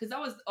need you, because that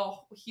was a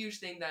huge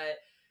thing that,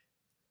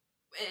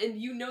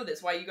 and you know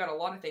this, why you got a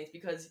lot of things,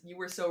 because you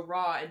were so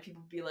raw and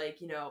people be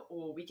like, you know,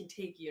 oh, we can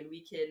take you and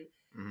we can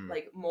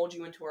like mold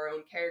you into our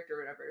own character or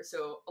whatever.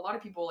 So a lot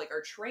of people like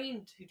are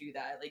trained to do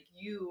that. Like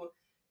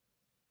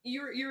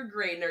you're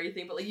great and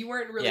everything, but like you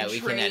weren't really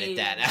trained. Can edit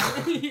that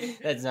out.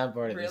 That's not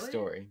part of the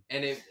story.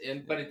 But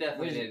it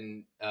definitely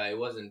didn't. It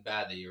wasn't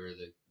bad that you were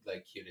the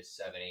like cutest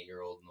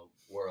 7-8-year-old in the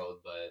world,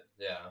 but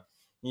yeah.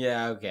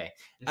 Yeah. Okay.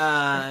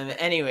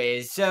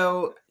 Anyways,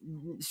 so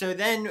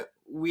then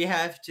we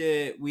have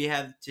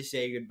to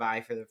say goodbye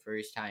for the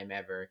first time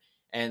ever,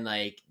 and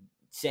like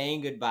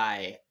saying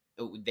goodbye.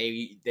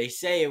 They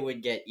say it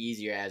would get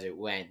easier as it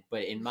went,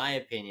 but in my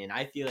opinion,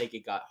 I feel like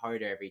it got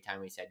harder every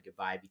time we said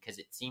goodbye, because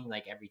it seemed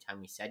like every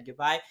time we said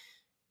goodbye,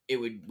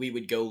 we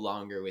would go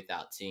longer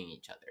without seeing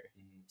each other.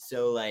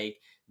 So like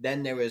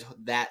then there was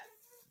that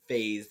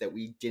phase that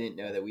we didn't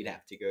know that we'd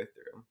have to go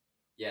through.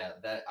 Yeah,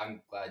 that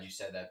I'm glad you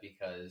said that,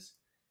 because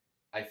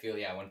I feel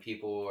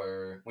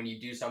when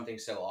you do something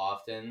so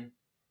often,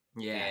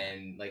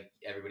 and like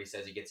everybody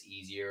says it gets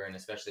easier, and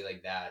especially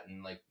like that,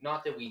 and like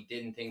not that we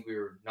didn't think we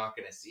were not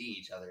going to see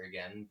each other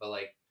again, but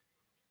like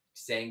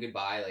saying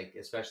goodbye, like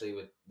especially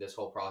with this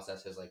whole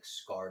process, has like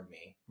scarred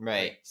me.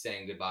 Right. Like,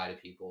 saying goodbye to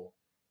people,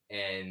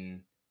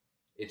 and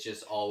it's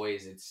just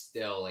it's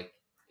still like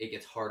it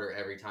gets harder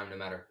every time, no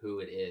matter who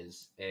it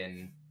is.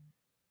 And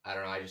I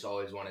don't know, I just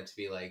always want it to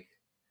be like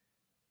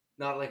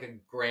not like a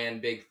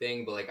grand big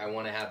thing, but like I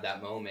want to have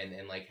that moment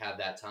and like have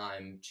that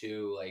time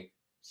to like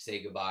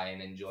say goodbye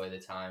and enjoy the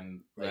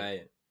time,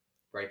 like,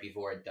 right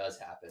before it does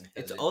happen.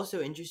 It's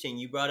also interesting,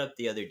 you brought up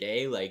the other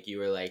day, like you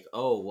were like,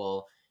 oh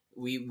well,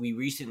 we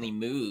recently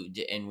moved,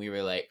 and we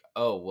were like,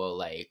 oh well,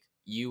 like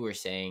you were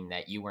saying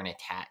that you weren't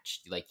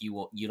attached, like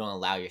you don't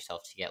allow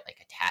yourself to get like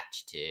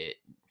attached to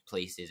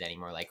places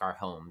anymore, like our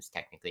homes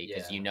technically,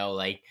 because you know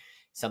like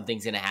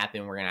something's gonna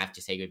happen, we're gonna have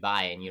to say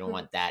goodbye, and you don't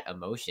want that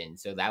emotion.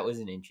 So that was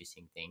an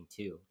interesting thing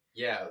too.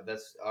 Yeah,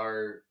 that's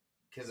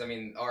because I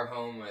mean our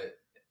home at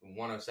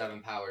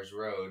 107 Powers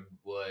Road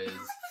was.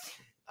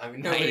 I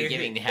mean, nobody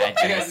giving the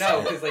address.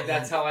 No, because like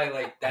that's how I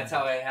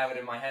have it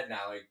in my head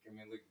now. Like, I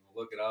mean,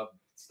 look it up,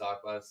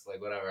 Stock Bus,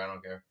 like whatever. I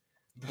don't care.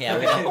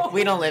 Yeah,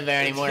 we don't live there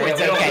anymore. Yeah,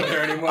 it's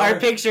okay. Our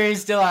picture is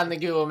still on the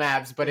Google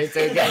Maps, but it's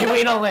okay.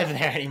 We don't live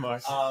there anymore.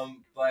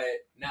 But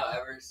no,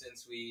 ever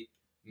since we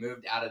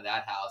moved out of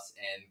that house,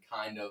 and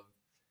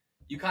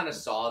you kind of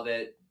saw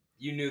that,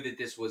 you knew that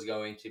this was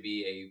going to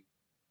be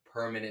a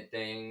permanent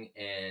thing,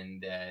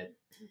 and that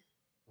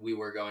we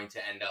were going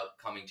to end up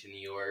coming to New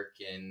York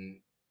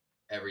and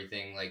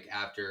everything. Like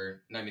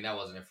after, I mean, that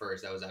wasn't at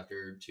first. That was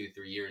after 2-3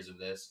 years of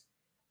this.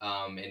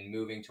 And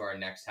moving to our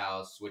next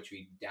house, which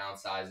we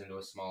downsized into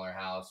a smaller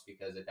house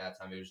because at that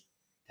time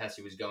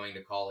Tessie was going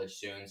to college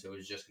soon, so it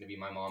was just going to be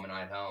my mom and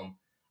I at home.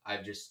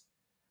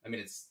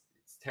 It's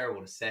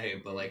terrible to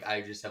say, but like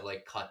I just have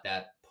like cut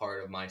that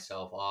part of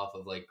myself off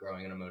of like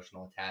growing an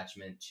emotional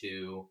attachment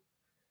to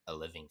a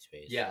living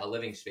space. Yeah, a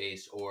living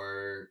space,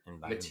 or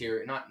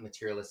not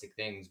materialistic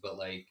things, but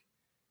like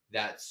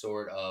that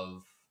sort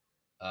of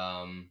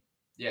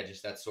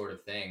just that sort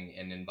of thing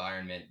and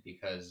environment.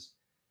 Because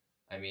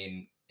I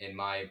mean, in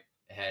my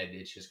head,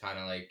 it's just kind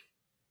of like,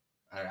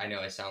 I know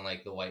I sound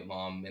like the white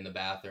mom in the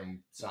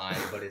bathroom sign,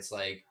 but it's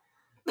like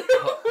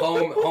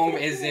home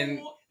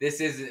isn't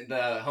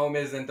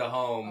the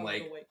home.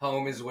 Like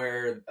home is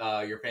where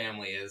your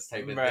family is,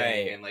 type of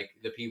thing, and like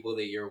the people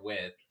that you're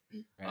with.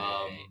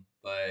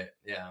 But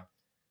yeah.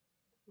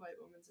 White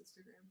woman's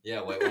Instagram.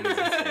 Yeah, white woman's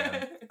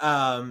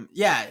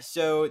Instagram.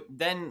 So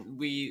then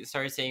we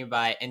started saying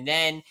goodbye, and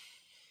then,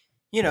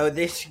 you know,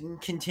 this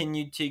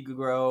continued to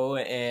grow,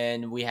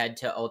 and we had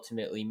to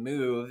ultimately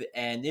move.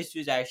 And this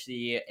was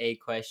actually a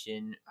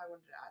question I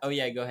wanted to ask. Oh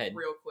yeah, go ahead.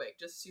 Real quick,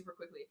 just super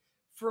quickly.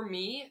 For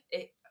me,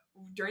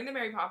 during the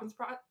Mary Poppins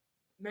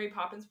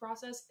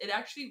process, it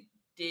actually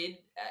did,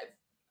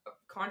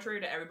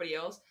 contrary to everybody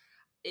else,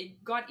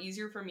 it got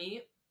easier for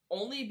me.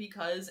 Only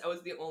because I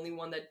was the only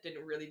one that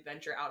didn't really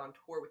venture out on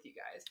tour with you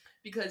guys.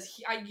 Because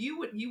you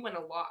went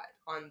a lot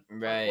on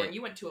tour, and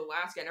you went to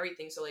Alaska and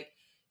everything. So like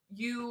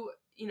you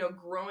know,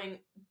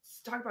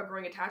 talk about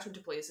growing attachment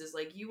to places.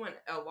 Like you went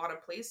a lot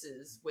of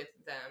places with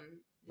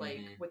them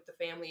like with the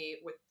family.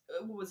 With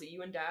what was it,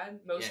 you and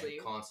Dad mostly?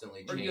 Yeah,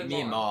 constantly or changing.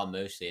 Me and Mom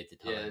mostly at the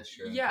time. Yeah, that's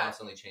true. Yeah,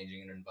 constantly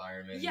changing an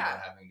environment. And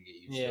not having to get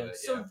used to it.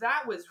 So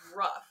that was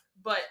rough.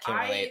 But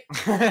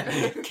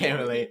Can't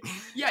relate.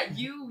 Yeah,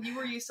 you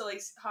were used to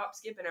like hop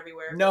skipping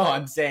everywhere. No,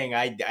 I'm saying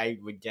I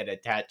would get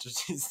attached,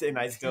 and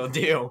I still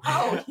do.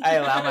 Oh, yeah. I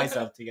allow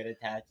myself to get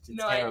attached.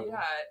 It's terrible.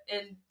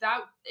 And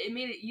it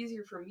made it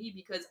easier for me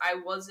because I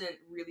wasn't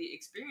really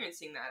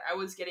experiencing that. I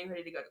was getting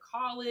ready to go to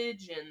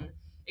college and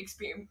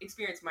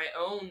experience my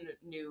own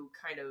new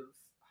kind of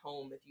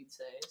home, if you'd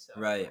say. So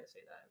right. I'm gonna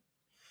say that.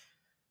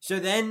 So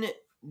then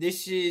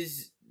this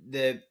is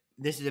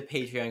a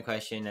Patreon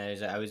question,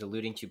 as I was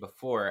alluding to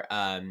before.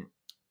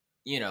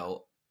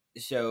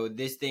 So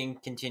this thing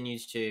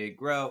continues to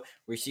grow.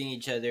 We're seeing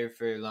each other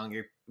for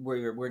longer.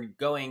 We're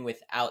going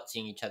without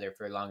seeing each other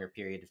for a longer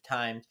period of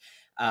time.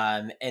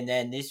 And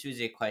then this was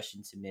a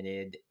question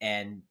submitted,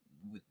 and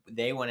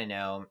they want to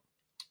know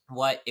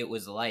what it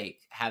was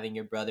like having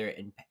your brother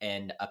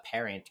and a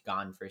parent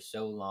gone for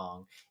so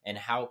long, and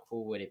how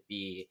cool would it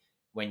be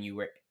when you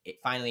were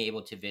finally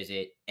able to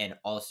visit and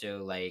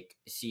also like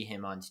see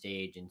him on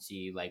stage and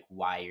see like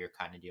why you're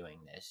kind of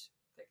doing this.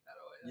 Take that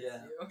away.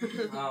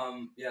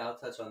 Yeah. I'll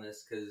touch on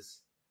this because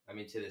I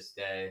mean, to this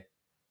day,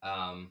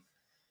 I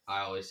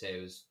always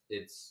say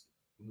it's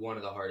one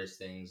of the hardest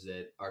things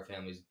that our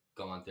family's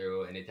gone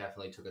through, and it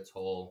definitely took a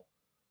toll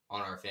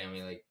on our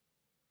family. Like,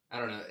 I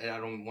don't know, and I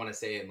don't want to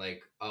say it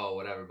like, oh,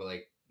 whatever, but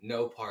like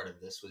no part of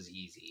this was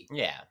easy.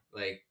 Yeah.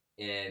 Like,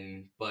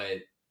 but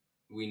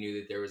we knew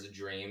that there was a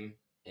dream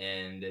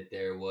and that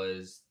there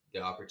was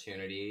the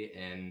opportunity.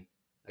 And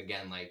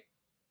again, like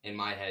in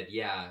my head, is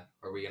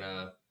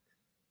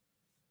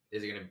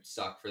it gonna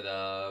suck for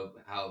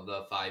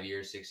the 5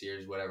 years, 6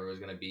 years, whatever it was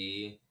gonna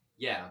be?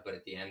 Yeah, but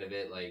at the end of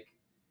it, like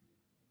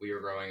we were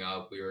growing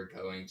up, we were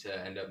going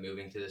to end up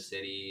moving to the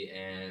city,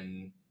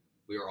 and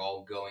we were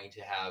all going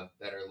to have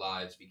better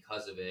lives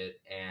because of it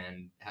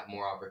and have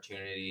more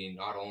opportunity,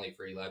 not only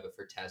for Eli, but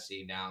for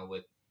Tessie now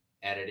with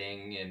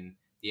editing and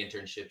the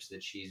internships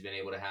that she's been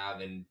able to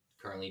have and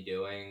currently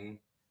doing.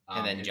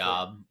 And then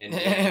job. And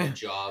the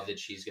job that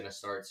she's going to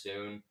start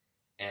soon.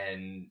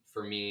 And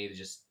for me,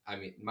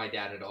 my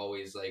dad had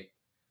always, like,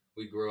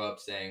 we grew up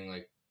saying,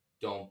 like,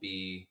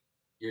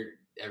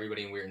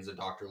 everybody in Weirton's a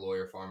doctor,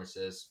 lawyer,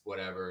 pharmacist,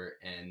 whatever.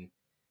 And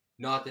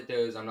not that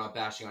I'm not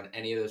bashing on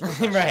any of those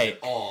professions right. at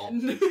all,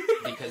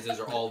 because those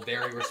are all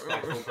very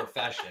respectful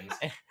professions.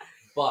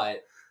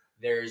 But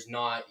there's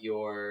not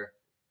your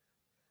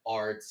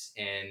arts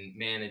and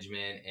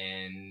management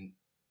and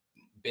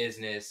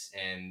business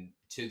and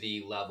to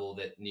the level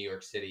that New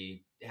York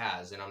City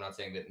has. And I'm not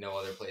saying that no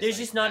other place. There's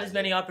just not as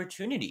many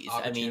opportunities.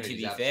 I mean, to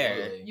be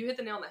fair. You hit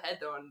the nail on the head,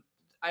 though. And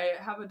I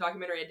have a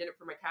documentary I did it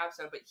for my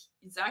capstone, but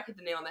Zach hit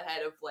the nail on the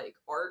head of, like,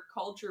 art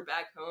culture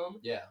back home.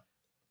 Yeah.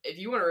 If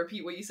you want to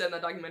repeat what you said in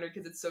that documentary,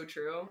 because it's so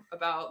true,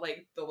 about,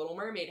 like, The Little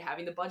Mermaid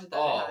having the budget that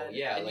it had.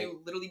 Yeah. And like,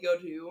 you literally go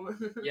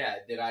to... yeah,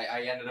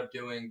 I ended up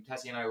doing...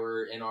 Tessie and I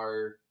were in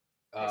our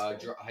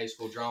high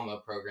school drama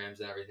programs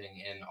and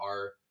everything, and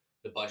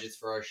the budgets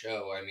for our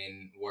show, I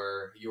mean,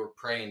 you were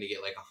praying to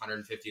get, like,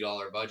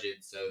 $150 budget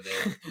so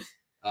that...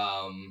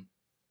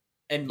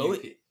 and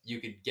you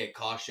could get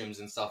costumes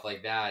and stuff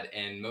like that,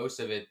 and most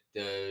of it,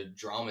 the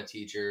drama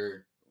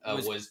teacher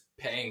was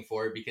paying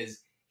for it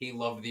because he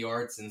loved the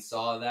arts and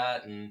saw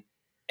that, and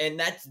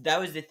that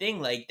was the thing.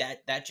 Like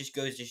that just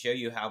goes to show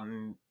you how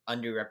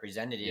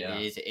underrepresented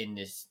it is in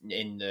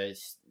the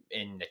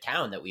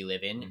town that we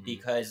live in,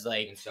 because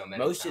like so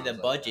most of the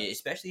budget,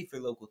 especially for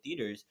local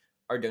theaters,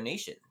 are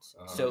donations.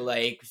 So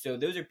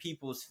those are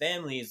people's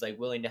families like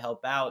willing to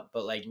help out,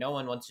 but like no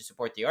one wants to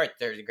support the art.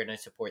 They're going to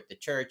support the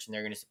church, and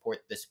they're going to support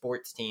the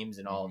sports teams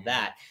and all of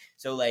that.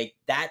 So like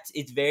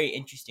it's very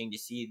interesting to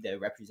see the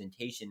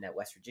representation that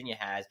West Virginia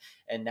has.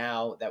 And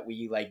now that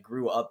we like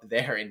grew up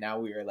there, and now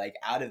we are like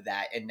out of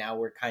that, and now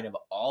we're kind of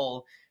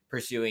all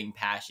pursuing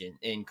passion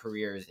and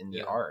careers in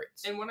the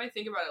arts. And when I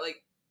think about it,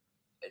 like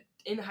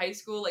in high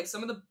school, like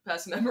some of the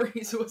best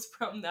memories was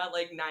from that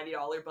like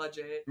 $90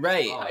 budget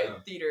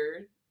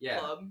theater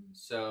club.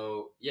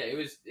 So yeah,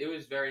 it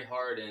was very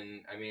hard,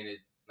 and I mean,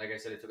 like I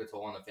said, it took a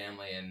toll on the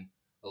family, and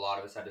a lot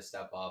of us had to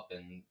step up,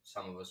 and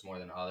some of us more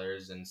than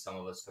others, and some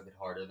of us took it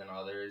harder than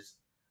others.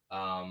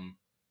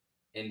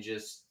 And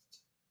just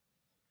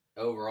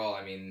overall,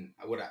 I mean,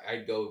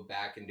 I'd go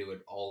back and do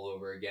it all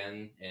over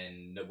again,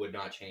 and would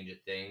not change a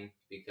thing,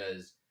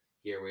 because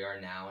here we are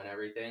now and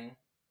everything.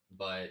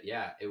 But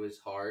yeah, it was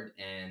hard,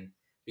 and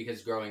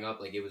because growing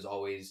up, like, it was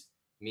always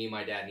me,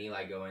 my dad, and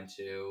Eli going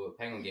to a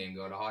Penguin game,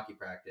 going to hockey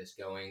practice,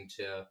 going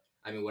to,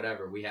 I mean,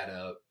 whatever. We had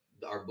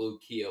our blue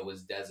Kia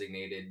was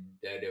designated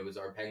that it was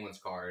our Penguins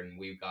car, and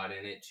we got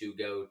in it to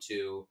go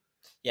to.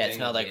 Yeah, it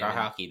smelled like our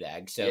hockey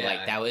bag. So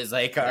like that was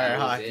like our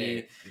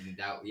hockey.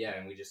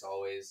 And we just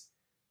always,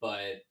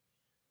 but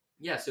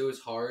yeah, so it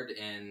was hard,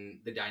 and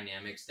the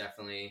dynamics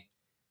definitely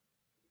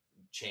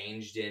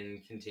changed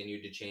and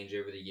continued to change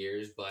over the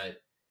years,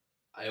 but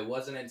it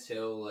wasn't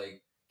until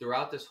like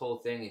throughout this whole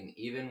thing, and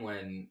even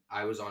when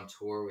I was on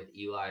tour with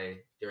Eli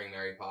during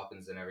Mary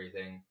Poppins and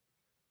everything,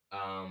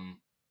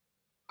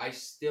 I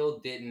still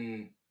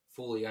didn't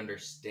fully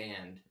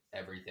understand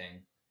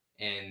everything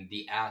and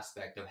the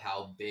aspect of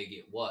how big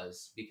it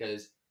was,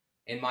 because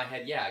in my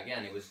head, yeah,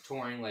 again, it was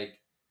touring, like,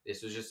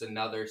 this was just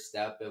another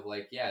step of,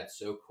 like, yeah, it's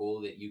so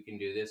cool that you can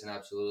do this, and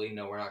absolutely,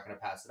 no, we're not going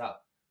to pass it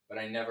up. But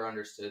I never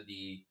understood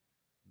the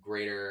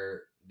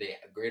greater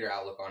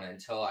outlook on it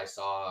until I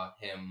saw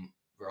him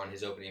on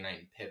his opening night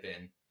in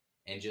Pippin,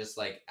 and just,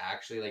 like,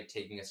 actually, like,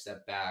 taking a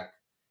step back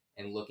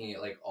and looking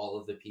at, like, all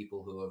of the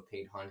people who have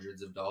paid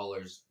hundreds of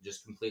dollars,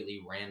 just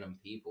completely random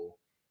people,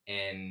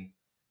 and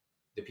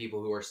the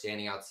people who are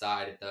standing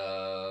outside at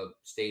the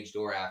stage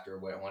door after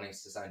wanting to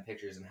sign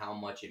pictures, and how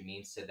much it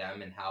means to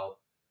them, and how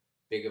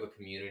big of a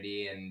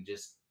community, and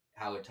just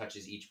how it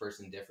touches each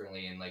person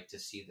differently. And, like, to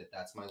see that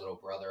that's my little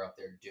brother up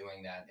there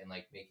doing that and,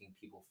 like, making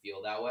people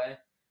feel that way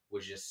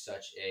was just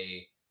such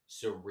a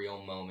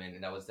surreal moment.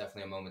 And that was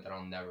definitely a moment that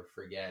I'll never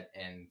forget,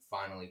 and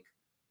finally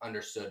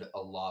understood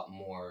a lot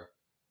more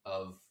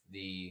of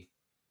the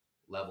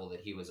level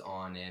that he was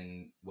on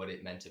and what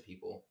it meant to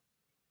people.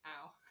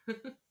 Ow.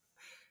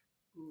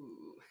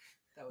 Ooh,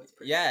 that was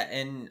pretty yeah cool.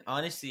 And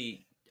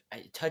honestly,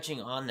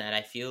 touching on that,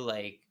 I feel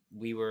like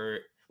we were,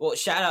 well,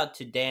 shout out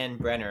to Dan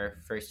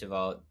Brenner, first of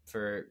all,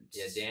 for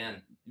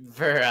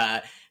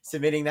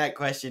submitting that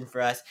question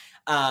for us,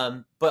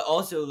 but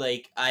also,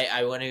 like,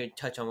 I want to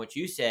touch on what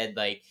you said.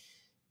 Like,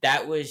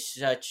 that was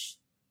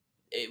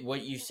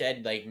what you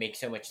said, like, makes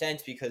so much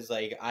sense, because,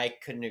 like, I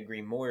couldn't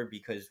agree more,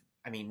 because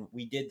I mean,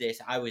 we did this.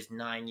 I was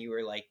 9, you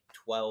were like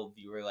 12,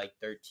 you were like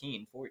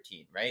 13,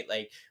 14, right?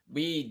 Like,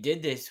 we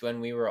did this when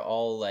we were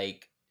all,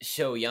 like,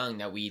 so young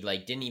that we,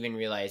 like, didn't even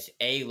realize,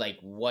 like,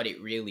 what it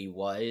really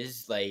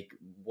was, like,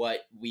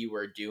 what we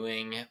were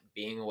doing,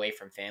 being away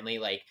from family.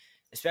 Like,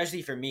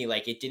 especially for me,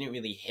 like, it didn't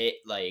really hit,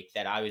 like,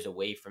 that I was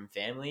away from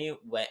family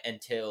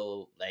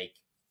until, like,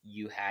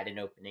 you had an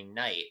opening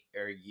night,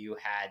 or you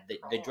had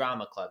the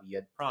drama club, you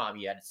had prom,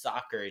 you had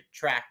soccer,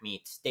 track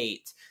meets,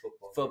 states,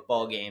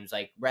 football games,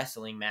 like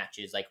wrestling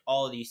matches, like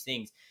all of these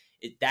things.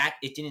 It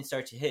didn't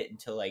start to hit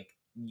until, like,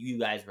 you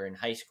guys were in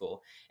high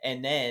school.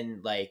 And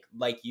then, like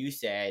you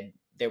said,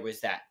 there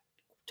was that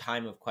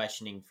time of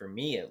questioning, for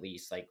me at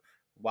least, like,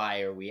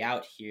 why are we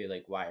out here?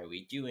 Like, why are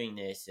we doing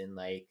this? And,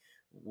 like,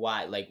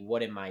 why, like,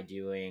 what am I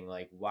doing?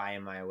 Like, why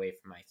am I away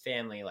from my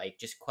family? Like,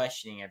 just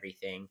questioning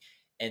everything.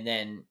 And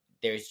then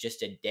there's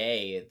just a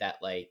day that,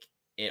 like,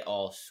 it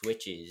all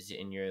switches,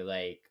 and you're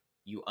like,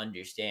 you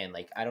understand.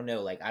 Like, I don't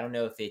know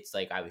if it's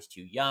like I was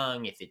too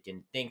young, if it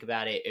didn't think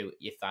about it,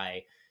 if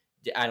I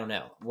don't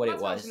know what it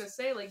was. I was gonna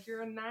say, like,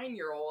 you're a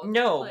 9-year-old.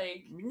 No,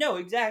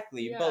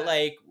 exactly. Yeah. But,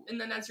 like,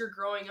 and then as you're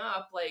growing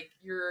up, like,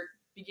 you're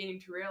beginning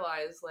to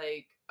realize,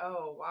 like,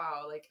 oh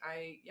wow, like,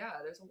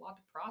 there's a lot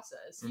to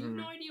process. Mm-hmm. You have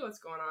no idea what's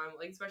going on.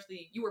 Like,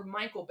 especially, you were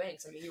Michael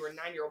Banks. I mean, you were a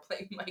 9-year-old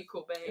playing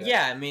Michael Banks.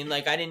 Yeah, I mean,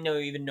 like, I didn't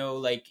even know,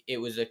 like, it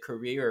was a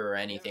career or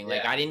anything. Yeah,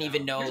 like, I didn't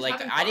even know, like,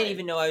 I didn't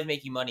even know I was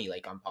making money,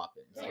 like, on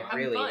Poppins. Like,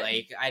 really, fun.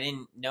 Like, I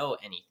didn't know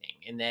anything.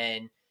 And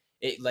then,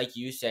 it, like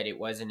you said, it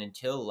wasn't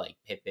until, like,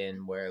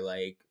 Pippin where,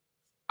 like,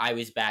 I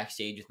was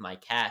backstage with my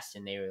cast,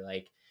 and they were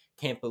like,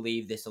 can't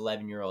believe this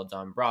 11-year-old's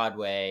on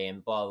Broadway,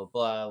 and blah, blah,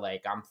 blah.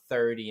 Like, I'm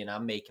 30 and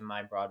I'm making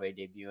my Broadway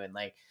debut. And,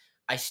 like,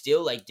 I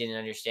still, like, didn't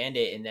understand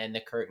it. And then the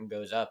curtain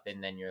goes up,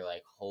 and then you're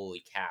like,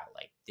 holy cow,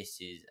 like,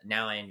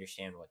 now I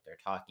understand what they're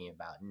talking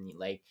about. And,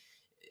 like,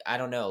 I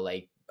don't know,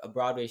 like, a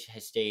Broadway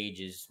stage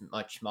is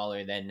much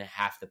smaller than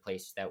half the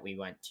places that we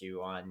went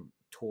to on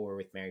tour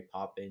with Mary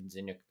Poppins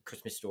and A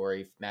Christmas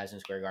Story,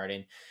 Madison Square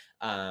Garden.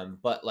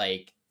 But,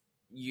 like,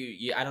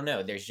 you I don't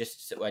know, there's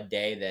just a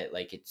day that,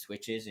 like, it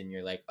switches, and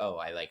you're like, oh,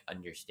 I, like,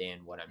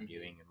 understand what I'm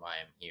doing and why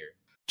I'm here.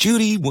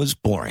 Judy was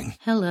boring.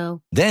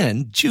 Hello.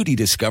 Then Judy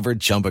discovered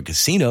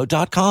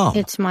ChumbaCasino.com.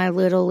 It's my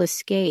little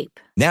escape.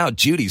 Now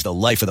Judy's the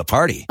life of the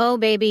party. Oh,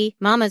 baby,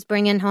 mama's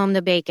bringing home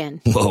the bacon.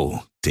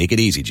 Whoa, take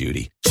it easy,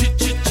 Judy.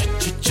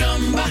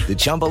 The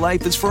Chumba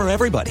life is for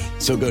everybody.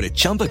 So go to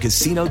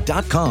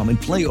ChumbaCasino.com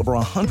and play over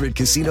 100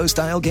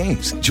 casino-style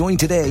games. Join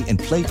today and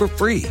play for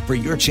free for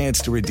your chance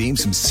to redeem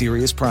some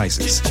serious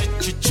prizes.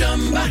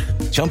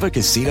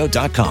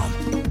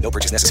 ChumbaCasino.com. No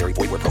purchase necessary.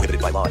 Void where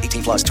prohibited by law.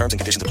 18+ terms and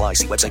conditions apply.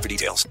 See website for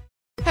details.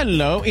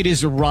 Hello, it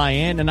is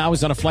Ryan, and I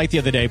was on a flight the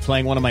other day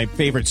playing one of my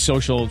favorite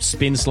social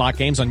spin slot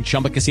games on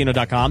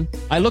ChumbaCasino.com.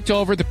 I looked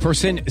over at the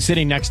person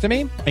sitting next to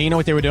me, and you know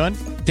what they were doing?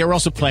 They were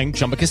also playing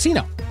Chumba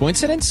Casino.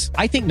 Coincidence?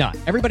 I think not.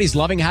 Everybody's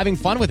loving having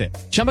fun with it.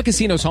 Chumba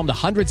Casino is home to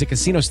hundreds of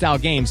casino-style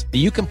games that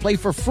you can play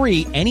for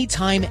free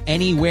anytime,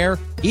 anywhere,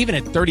 even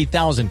at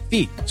 30,000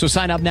 feet. So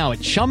sign up now at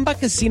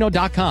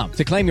ChumbaCasino.com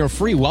to claim your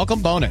free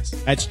welcome bonus.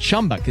 That's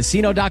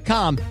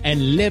ChumbaCasino.com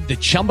and live the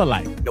Chumba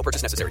life. No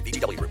purchase necessary.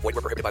 VGW. Void where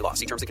prohibited by law.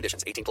 See terms and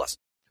conditions. 18+.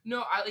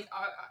 No, I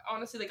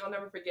honestly, like, I'll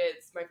never forget.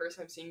 It's my first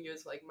time seeing you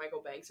as, like,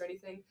 Michael Banks or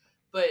anything,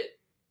 but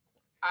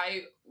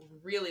I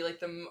really,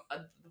 like,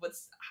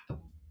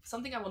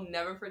 something I will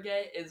never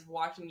forget is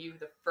watching you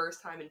the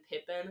first time in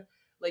Pippin.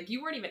 Like,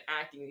 you weren't even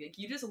acting. Like,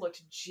 you just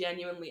looked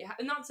genuinely...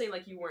 I'm not saying,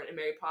 like, you weren't in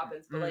Mary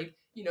Poppins, but, like,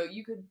 you know,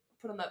 you could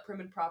put on that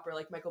prim and proper,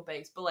 like, Michael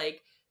Banks. But,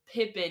 like,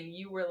 Pippin,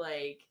 you were,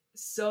 like,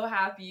 so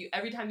happy.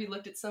 Every time you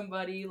looked at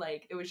somebody,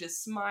 like, it was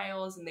just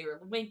smiles, and they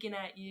were winking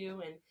at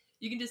you. And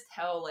you can just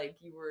tell, like,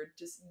 you were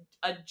just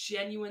a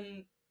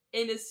genuine,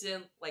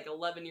 innocent, like,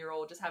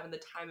 11-year-old just having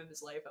the time of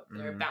his life up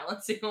there,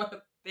 balancing on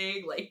a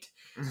big, like,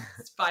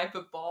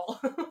 5-foot ball.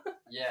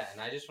 Yeah,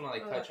 and I just want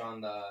to, like, touch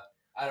on the...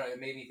 I don't know, it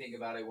made me think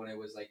about it when it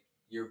was, like,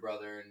 your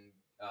brother and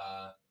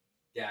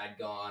dad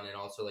gone, and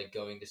also, like,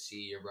 going to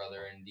see your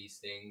brother and these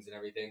things and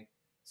everything.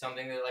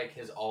 Something that, like,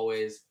 has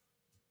always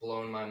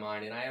blown my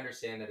mind, and I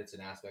understand that it's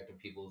an aspect of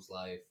people's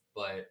life,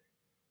 but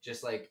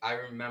just, like, I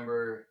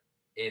remember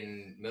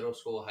in middle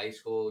school, high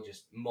school,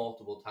 just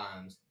multiple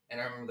times, and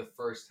I remember the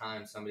first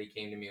time somebody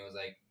came to me and was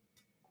like,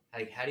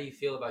 how do you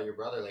feel about your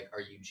brother? Like,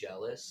 are you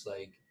jealous?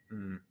 Like,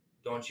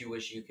 don't you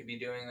wish you could be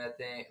doing that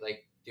thing?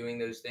 Like, doing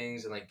those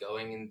things and, like,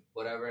 going and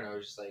whatever? And I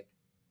was just like,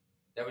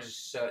 that was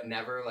just so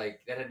never,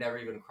 like, that had never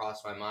even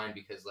crossed my mind,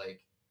 because,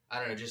 like, I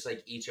don't know, just,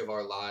 like, each of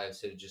our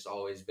lives have just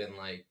always been,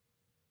 like,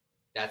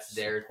 that's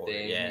their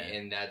thing,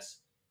 and that's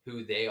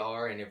who they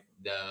are, and if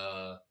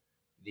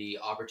the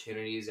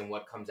opportunities and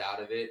what comes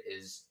out of it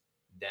is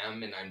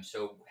them, and I'm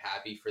so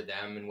happy for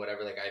them and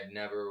whatever. Like,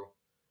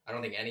 I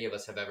don't think any of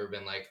us have ever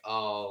been like,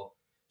 oh,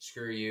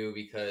 screw you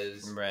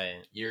because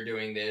you're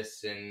doing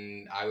this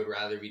and I would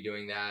rather be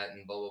doing that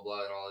and blah, blah,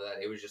 blah, and all of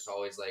that. It was just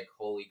always like,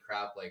 holy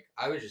crap. Like,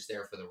 I was just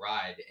there for the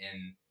ride,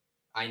 and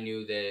I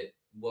knew that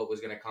what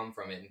was going to come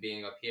from it and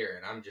being up here.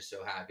 And I'm just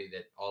so happy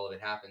that all of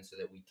it happened so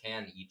that we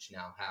can each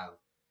now have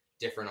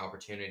different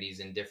opportunities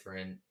in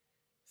different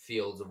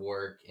fields of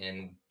work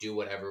and do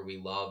whatever we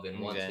love and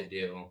want to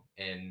do.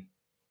 And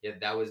yeah,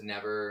 that was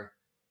never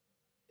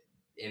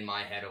in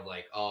my head of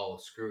like, oh,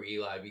 screw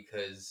Eli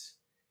because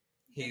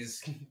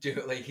he's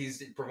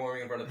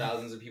performing in front of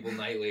thousands of people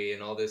nightly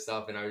and all this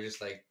stuff. And I was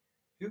just like,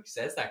 who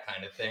says that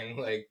kind of thing?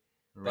 Like,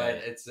 but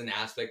it's an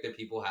aspect that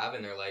people have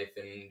in their life,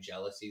 and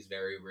jealousy is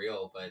very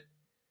real. But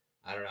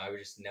I don't know, I would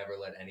just never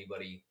let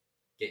anybody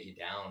get you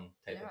down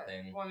type of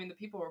thing. Well, I mean, the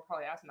people we're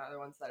probably asking are the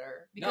ones that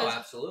are... Because, no,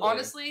 absolutely.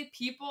 Honestly,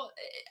 people...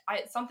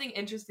 something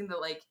interesting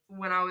that, like,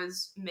 when I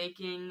was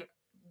making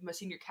my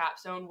senior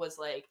capstone was,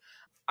 like,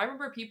 I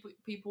remember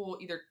people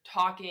either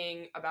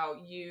talking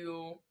about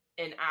you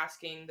and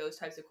asking those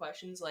types of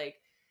questions. Like,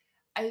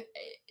 I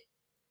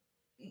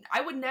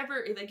would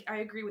never... Like, I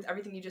agree with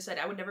everything you just said.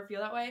 I would never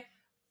feel that way.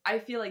 I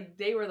feel like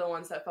they were the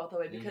ones that felt that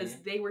way because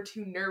they were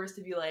too nervous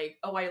to be like,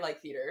 oh, I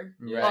like theater.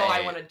 Right. Oh,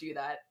 I want to do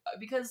that.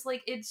 Because,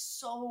 like, it's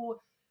so,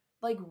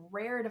 like,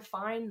 rare to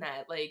find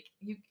that. Like,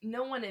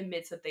 no one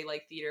admits that they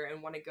like theater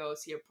and want to go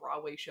see a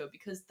Broadway show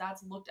because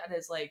that's looked at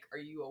as, like, are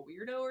you a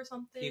weirdo or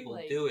something? People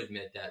like, do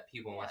admit that.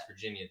 People in West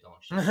Virginia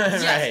don't.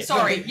 Yes,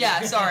 sorry.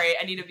 Yeah, sorry.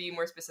 I need to be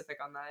more specific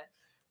on that.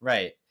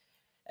 Right.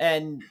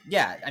 And,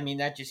 yeah, I mean,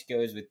 that just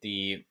goes with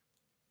the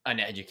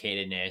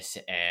uneducatedness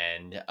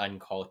and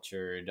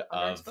uncultured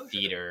of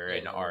theater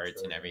and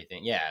arts and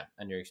everything. Yeah,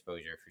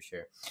 underexposure for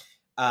sure.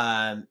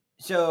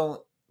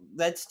 So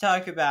let's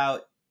talk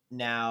about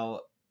now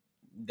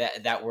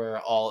that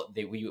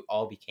we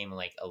all became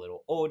like a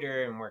little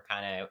older and we're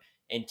kind of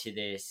into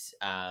this.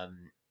 We're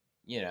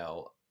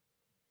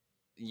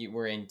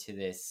into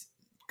this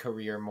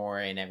career more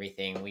and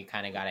everything. We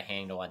kind of got a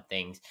handle on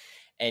things,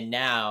 and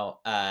now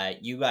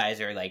you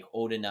guys are like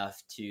old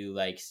enough to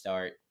like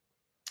start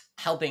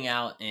helping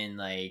out in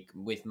like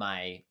with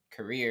my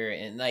career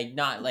and like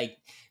not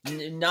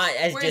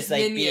as Where's just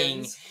like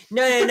minions?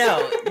 being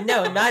no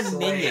not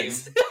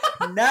minions.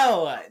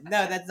 No,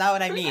 that's not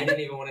what I mean. I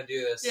didn't even want to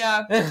do this.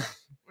 Yeah. we're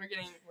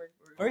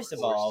First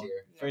of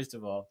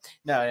all,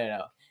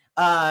 no.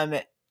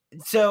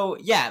 So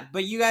yeah,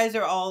 but you guys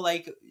are all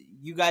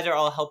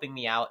helping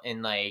me out,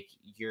 and like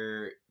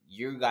you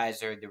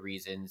guys are the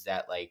reasons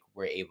that like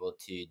we're able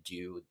to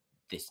do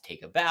this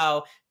Take a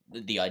Bow,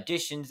 the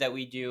auditions that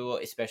we do,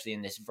 especially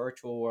in this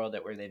virtual world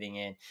that we're living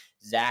in.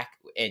 Zach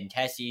and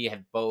Tessie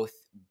have both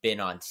been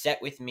on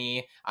set with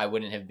me. I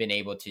wouldn't have been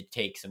able to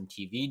take some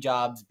TV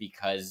jobs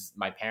because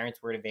my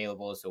parents weren't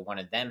available, so one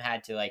of them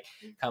had to like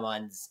come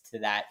on to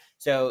that.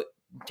 So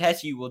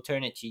Tessie, will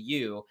turn it to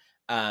you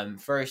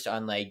first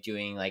on like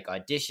doing like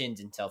auditions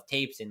and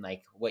self-tapes and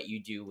like what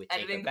you do with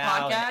editing Take a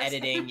Bow and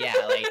editing. Yeah,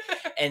 like,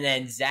 and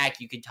then Zach,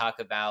 you could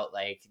talk about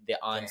like the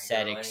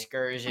on-set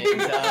excursions.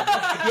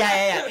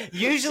 Yeah.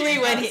 Usually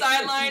when he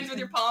sidelines with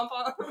your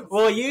pom-poms.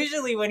 Well,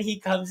 usually when he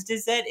comes to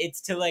set,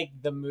 it's to like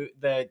the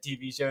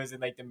TV shows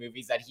and like the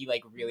movies that he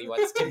like really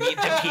wants to meet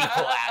the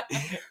people at.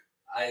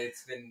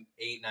 It's been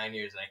 8-9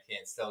 years and I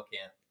still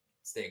can't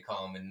stay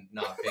calm and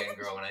not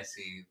fangirl when I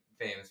see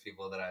famous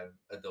people that I've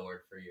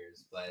adored for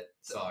years, but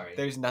sorry.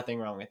 There's nothing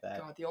wrong with that.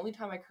 God, the only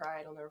time I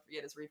cried, I'll never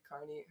forget, is Reeve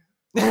Carney.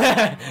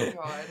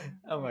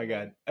 Oh my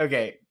god.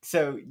 Okay,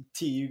 so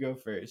T, you go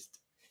first.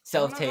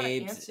 Self-tapes. I don't know how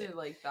to answer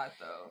like that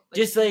though. Like,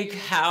 just like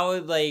how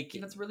like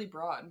that's really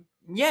broad.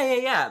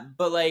 Yeah.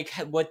 But like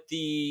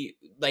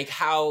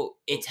how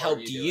it's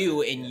helped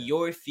you in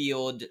your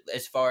field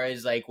as far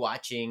as like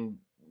watching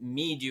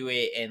me do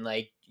it, and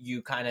like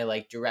you kind of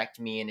like direct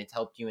me, and it's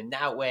helped you in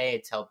that way.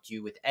 It's helped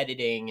you with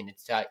editing, and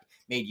it's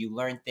made you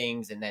learn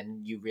things, and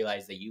then you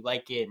realize that you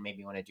like it and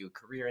maybe want to do a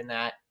career in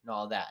that and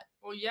all that.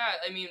 Well, yeah,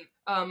 I mean,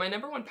 my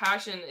number one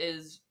passion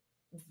is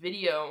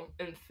video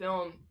and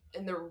film.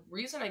 And the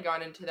reason I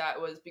got into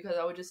that was because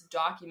I would just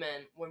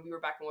document when we were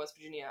back in West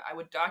Virginia. I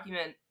would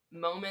document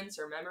moments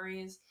or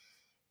memories,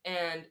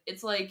 and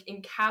it's like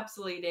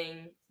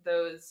encapsulating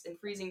those in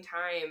freezing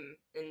time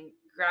and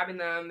grabbing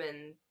them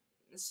and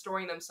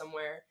storing them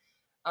somewhere.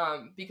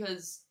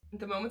 Because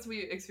the moments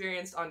we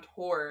experienced on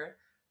tour,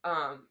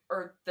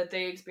 or that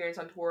they experienced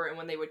on tour, and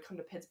when they would come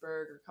to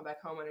Pittsburgh or come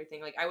back home and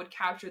everything, like I would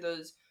capture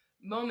those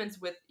moments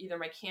with either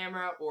my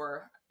camera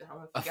or, I don't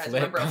know if you guys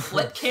remember, a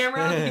flip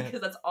camera, because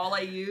that's all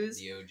I use.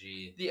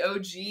 The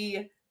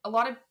OG. A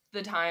lot of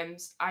the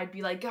times I'd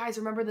be like, guys,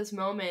 remember this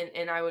moment?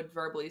 And I would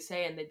verbally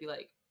say, and they'd be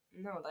like,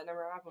 no, that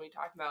never happened. What are you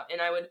talking about?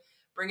 And I would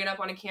bring it up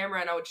on a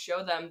camera and I would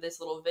show them this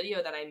little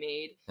video that I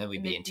made. And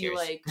we'd be in tears.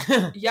 Like,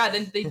 yeah,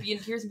 then they'd be in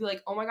tears and be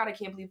like, oh my God, I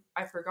can't believe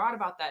I forgot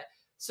about that.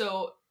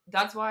 So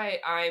that's why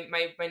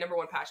my number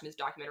one passion is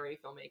documentary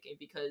filmmaking,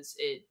 because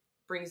it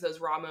brings those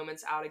raw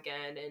moments out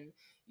again, and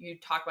you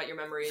talk about your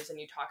memories, and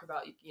you talk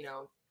about, you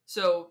know,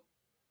 so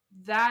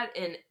that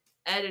and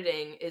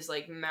editing is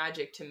like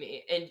magic to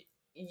me. And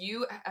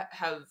you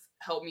have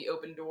helped me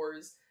open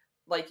doors,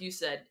 like you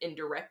said, in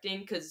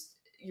directing, because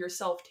your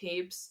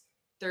self-tapes,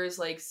 there's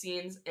like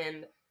scenes,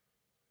 and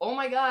oh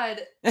my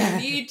God, you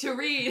need to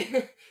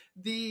read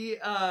the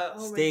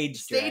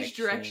stage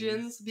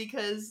directions,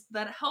 because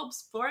that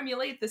helps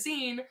formulate the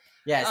scene.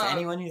 Yes,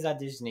 anyone who's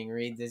auditioning,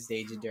 read the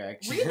stage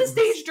directions. Read the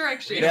stage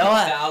directions. Read them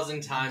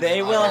 1,000 times.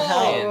 They will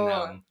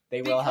help.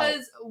 They will help.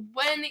 Because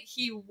when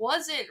he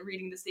wasn't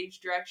reading the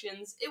stage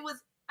directions, it was,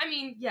 I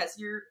mean, yes,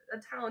 you're a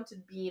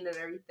talented being and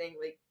everything.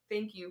 Like,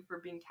 thank you for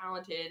being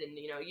talented, and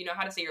you know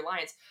how to say your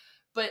lines.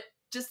 But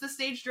just the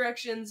stage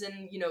directions,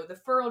 and you know, the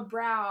furrowed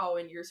brow,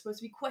 and you're supposed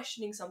to be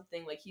questioning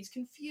something, like he's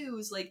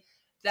confused, like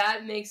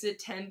that makes it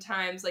 10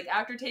 times. Like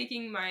after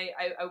taking I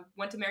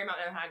went to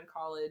Marymount Manhattan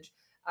College.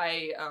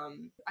 I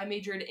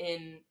majored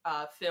in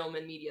film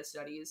and media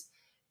studies,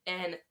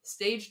 and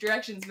stage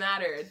directions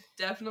mattered.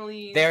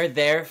 Definitely, they're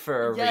there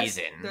for a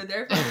reason. They're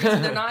there for a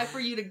reason. They're not for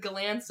you to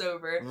glance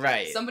over.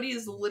 Right. Somebody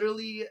is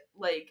literally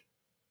like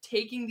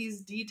taking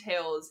these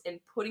details and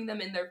putting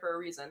them in there for a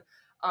reason.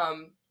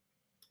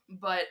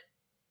 But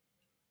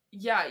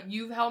yeah,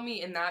 you've helped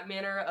me in that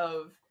manner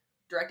of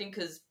directing,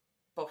 because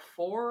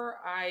before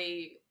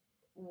I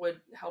would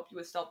help you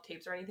with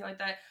self-tapes or anything like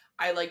that,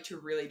 I like to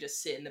really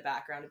just sit in the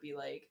background and be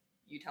like,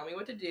 you tell me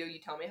what to do, you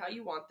tell me how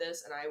you want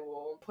this, and I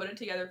will put it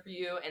together for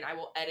you, and I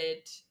will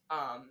edit,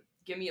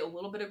 give me a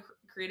little bit of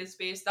creative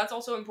space. That's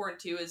also important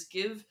too, is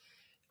give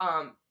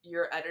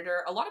your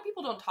editor, a lot of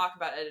people don't talk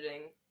about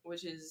editing,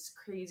 which is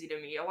crazy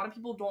to me. A lot of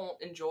people don't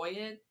enjoy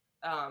it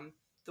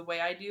the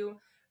way I do,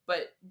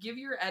 but give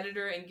your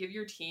editor and give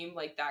your team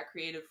like that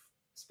creative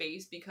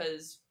space,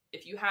 because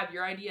if you have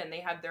your idea and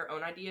they have their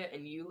own idea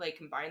and you like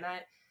combine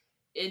that,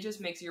 it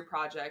just makes your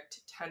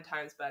project 10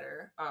 times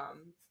better.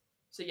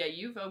 So yeah,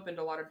 you've opened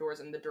a lot of doors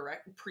in the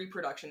direct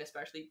pre-production,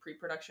 especially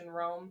pre-production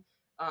realm,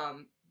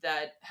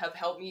 that have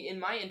helped me in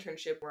my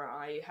internship, where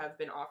I have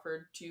been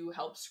offered to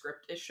help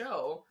script a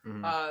show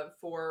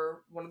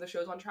for one of the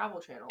shows on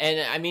Travel Channel. And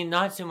I mean,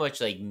 not so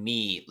much like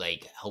me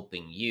like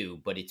helping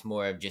you, but it's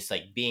more of just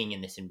like being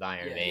in this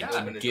environment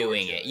and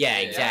doing it. Yeah,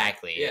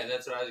 exactly. Yeah,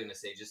 that's what I was gonna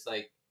say. Just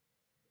like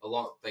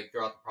along, like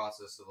throughout the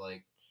process of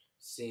like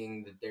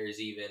seeing that there's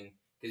even,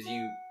 because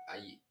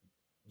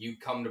you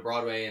come to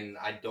Broadway and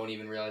I don't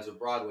even realize what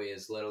Broadway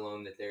is, let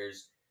alone that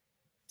there's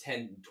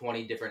 10,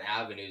 20 different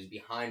avenues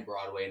behind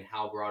Broadway and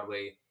how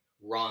Broadway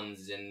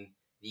runs and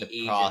the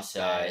agent process,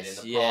 side and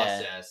the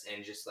process,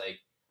 and just like,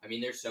 I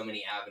mean, there's so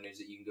many avenues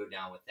that you can go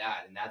down with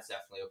that, and that's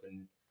definitely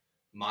opened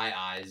my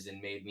eyes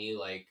and made me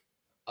like,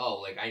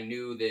 oh, like I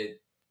knew that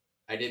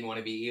I didn't want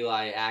to be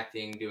Eli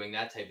acting, doing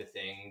that type of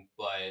thing,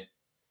 but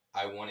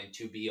I wanted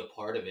to be a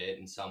part of it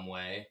in some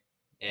way,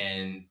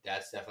 and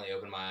that's definitely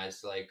opened my eyes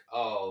to like,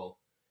 oh,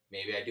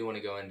 maybe I do want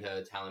to go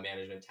into talent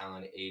management,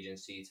 talent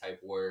agency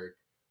type work,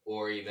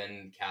 or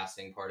even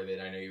casting part of it.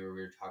 I know we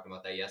were talking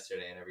about that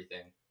yesterday and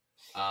everything.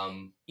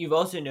 You've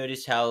also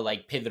noticed how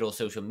like pivotal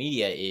social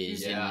media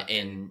is,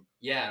 and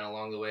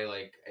along the way,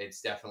 like it's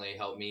definitely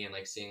helped me in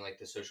like seeing like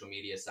the social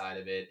media side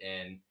of it.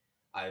 And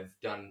I've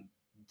done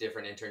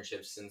different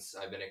internships since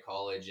I've been at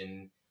college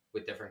and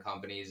with different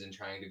companies and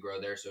trying to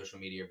grow their social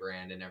media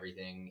brand and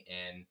everything,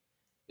 and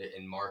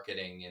in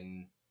marketing.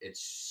 And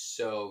it's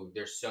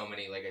there's so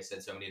many, like I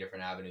said, so many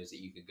different avenues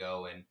that you could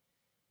go and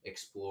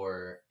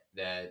explore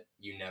that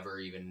you never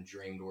even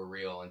dreamed were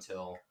real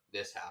until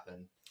this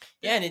happened.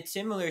 Yeah, and it's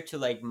similar to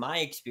like my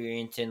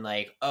experience in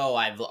like, oh,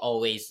 I've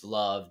always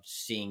loved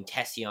seeing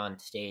Tessie on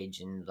stage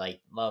and like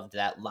loved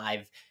that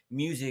live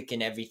music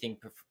and everything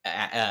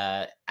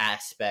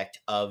aspect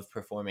of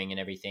performing and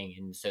everything.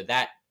 And so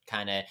that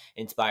kind of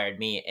inspired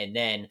me. And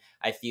then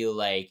I feel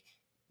like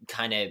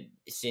kind of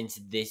since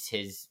this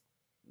has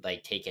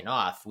like taken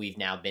off, we've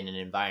now been in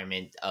an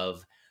environment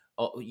of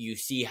you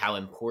see how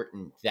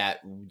important that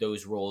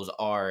those roles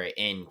are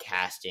in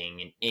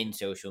casting and in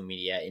social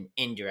media and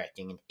in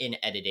directing and in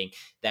editing,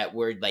 that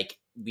we're like,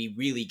 we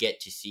really get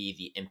to see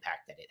the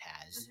impact that it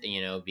has,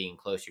 being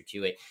closer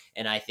to it.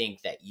 And I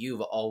think that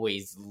you've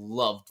always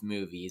loved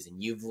movies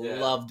and you've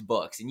loved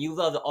books and you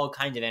love all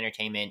kinds of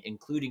entertainment,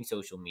 including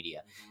social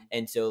media.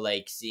 And so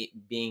like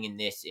being in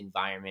this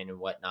environment and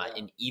whatnot,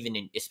 and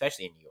even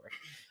especially in New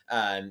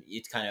York,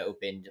 it's kind of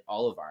opened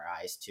all of our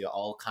eyes to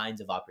all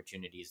kinds of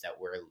opportunities that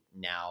we're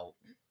now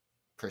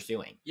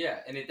pursuing. Yeah.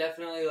 And it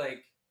definitely,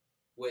 like,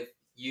 with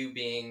you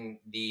being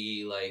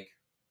the, like,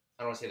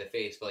 I don't want to say the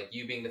face, but like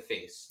you being the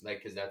face, like,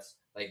 because that's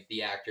like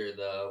the actor,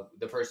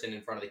 the person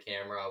in front of the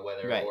camera,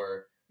 whether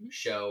or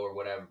show or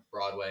whatever,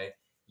 Broadway,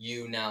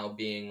 you now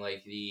being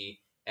like the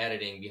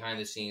editing, behind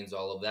the scenes,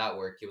 all of that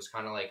work. It was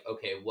kind of like,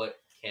 okay, what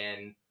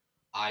can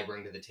I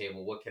bring to the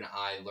table? What can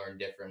I learn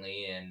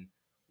differently? And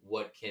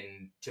what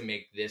can, to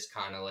make this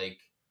kind of like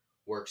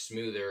work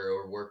smoother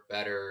or work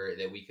better,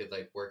 that we could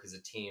like work as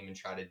a team and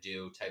try to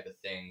do type of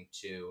thing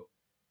to,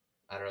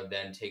 I don't know,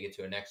 then take it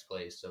to a next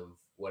place of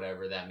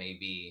whatever that may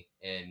be,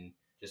 and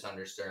just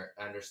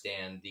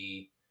understand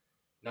the,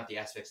 not the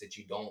aspects that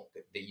you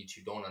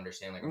two don't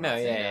understand. Like, I'm not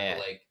saying that,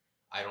 but like,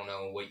 I don't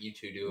know what you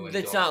two do.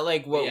 That's not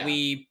like what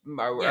we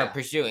are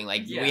pursuing.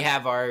 Like we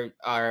have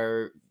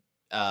our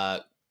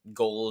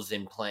goals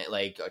and plan,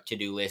 like a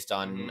to-do list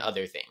on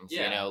other things,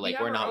 like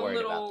we're not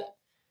worried about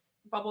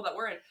that bubble that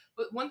we're in.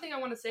 But one thing I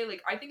want to say,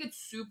 like, I think it's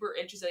super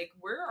interesting. Like,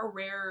 we're a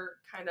rare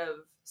kind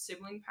of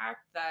sibling pack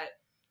that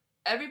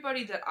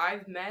everybody that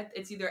I've met,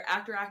 it's either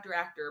actor,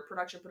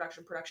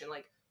 production.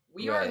 Like,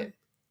 we are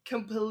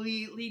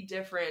completely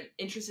different,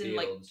 interested in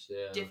like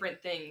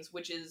different things,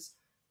 which is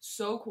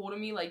so cool to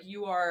me. Like,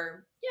 you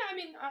are, I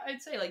mean,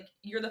 I'd say like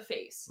you're the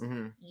face,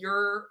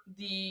 you're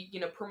the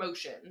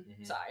promotion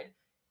side,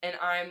 and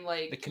I'm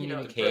like the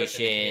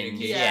communication,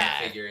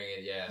 figuring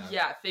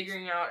it,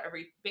 figuring out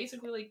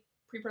basically like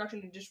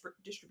pre-production and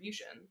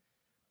distribution,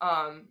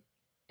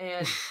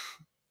 and.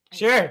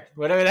 Sure,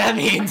 whatever that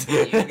means.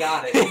 You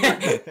got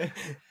it.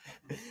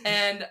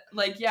 And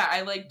like,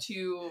 I like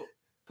to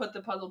put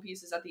the puzzle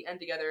pieces at the end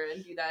together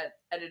and do that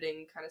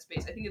editing kind of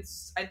space. I think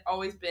I've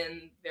always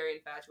been very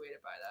infatuated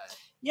by that.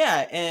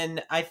 Yeah,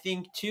 and I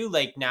think too,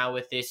 like now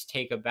with this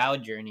Take a Bow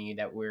journey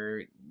that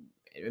we're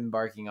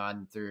embarking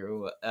on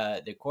through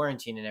the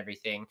quarantine and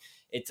everything,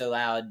 it's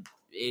allowed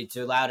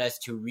us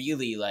to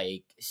really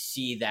like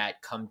see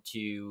that come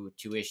to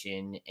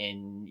tuition,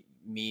 and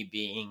me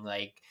being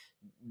like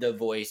the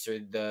voice or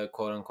the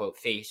quote unquote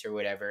face or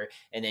whatever,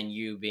 and then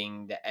you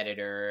being the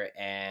editor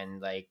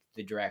and like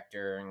the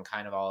director and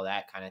kind of all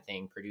that kind of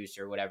thing,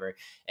 producer, whatever,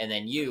 and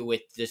then you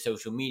with the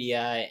social media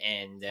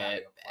and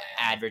the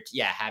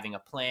having a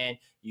plan.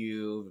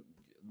 You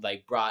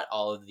like brought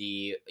all of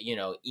the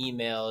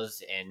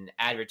emails and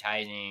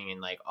advertising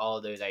and like all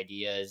of those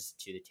ideas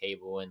to the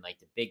table, and like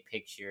the big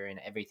picture and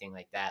everything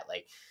like that.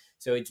 Like,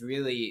 so it's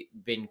really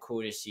been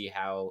cool to see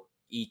how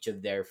each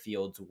of their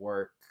fields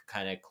work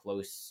kind of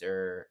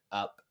closer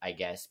up, I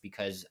guess,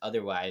 because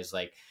otherwise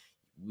like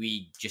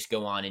we just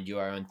go on and do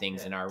our own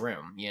things in our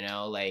room,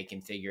 like,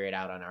 and figure it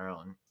out on our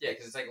own. Yeah,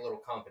 because it's like a little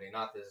company,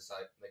 not this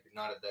like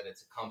not that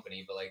it's a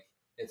company, but like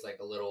it's like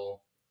a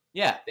little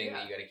thing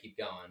that you got to keep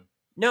going.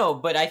 No,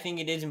 but I think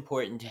it is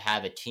important to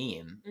have a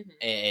team,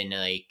 and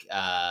like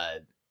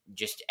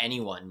just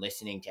anyone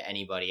listening to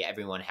anybody,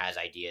 everyone has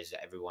ideas.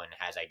 Everyone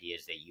has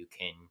ideas that you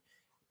can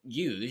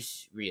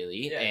use,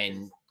 really,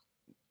 and.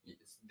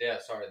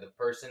 The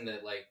person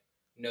that like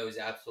knows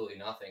absolutely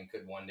nothing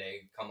could one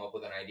day come up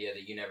with an idea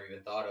that you never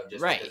even thought of,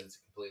 just because it's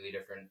a completely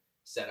different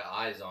set of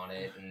eyes on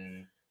it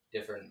and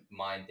different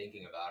mind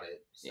thinking about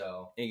it.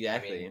 So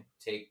exactly,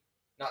 I mean,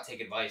 not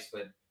take advice,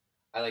 but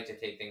I like to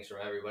take things from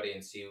everybody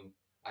and see.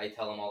 I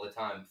tell them all the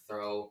time,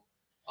 throw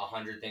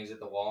 100 things at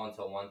the wall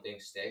until one thing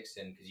sticks,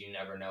 and because you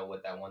never know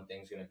what that one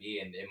thing's going to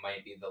be, and it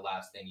might be the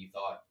last thing you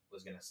thought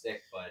was going to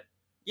stick, but.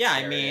 Yeah,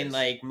 I mean,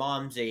 like,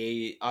 Mom's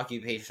a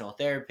occupational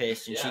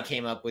therapist, and she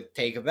came up with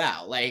Take a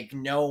Bow. Like,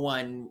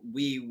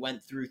 we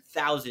went through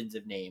thousands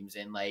of names,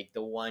 and, like,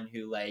 the one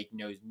who, like,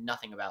 knows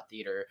nothing about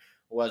theater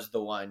was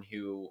the one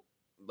who,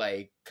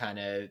 like, kind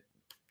of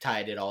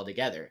tied it all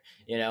together,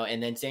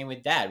 And then same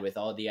with Dad, with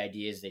all the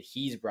ideas that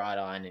he's brought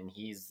on, and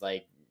he's,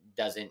 like,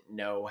 doesn't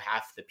know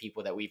half the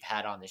people that we've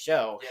had on the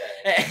show,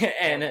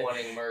 and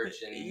wanting merch,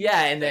 and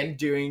and then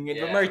doing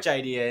the merch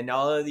idea and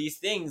all of these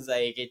things.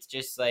 Like, it's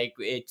just like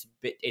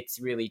it's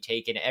really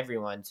taken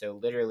everyone. So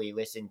literally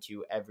listen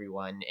to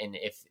everyone, and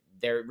if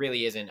there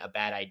really isn't a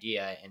bad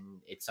idea, and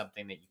it's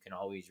something that you can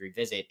always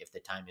revisit if the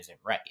time isn't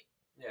right.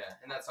 Yeah,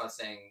 and that's not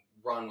saying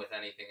run with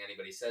anything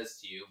anybody says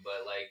to you,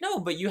 but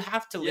like but you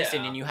have to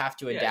listen and you have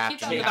to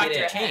adapt and you have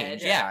to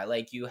change.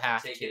 Like you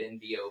have to take it and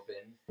be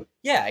open.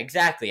 Yeah,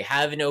 exactly.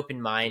 Have an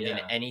open mind in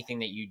anything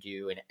that you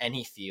do, in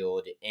any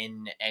field,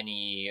 in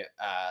any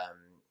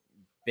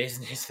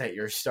business that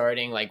you're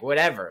starting, like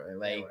whatever.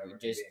 Like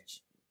just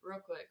real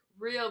quick,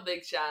 real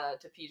big shout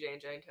out to PJ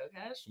and Jen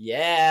Tokash.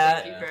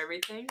 Yeah. Thank you for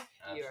everything.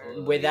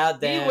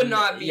 Without them, we would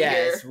not be here.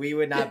 Yes, we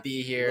would not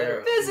be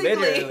here.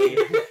 Physically. Literally.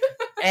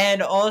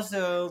 And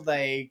also,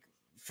 like,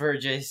 for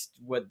just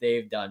what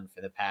they've done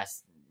for the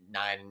past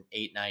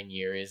 9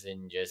 years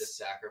and just the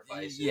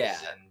sacrifices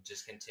and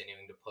just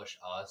continuing to push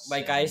us.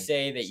 Like I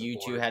say that you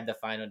two had the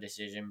final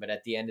decision, but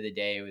at the end of the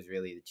day, it was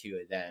really the two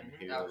of them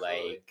who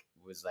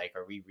was like,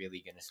 are we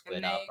really going to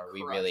split up? Are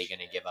we really going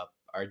to give up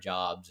our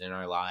jobs and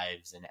our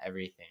lives and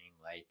everything?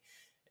 Like,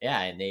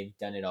 yeah, and they've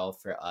done it all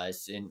for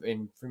us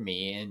and for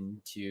me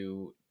and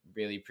to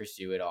really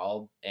pursue it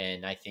all.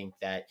 And I think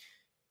that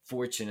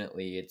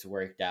fortunately it's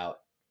worked out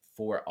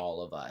for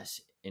all of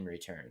us in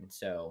return.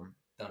 So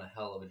done a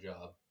hell of a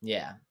job.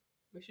 Yeah.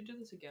 We should do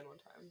this again one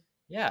time.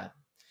 Yeah.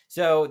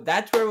 So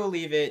that's where we'll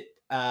leave it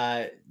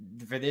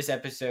for this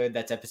episode.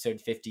 That's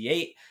episode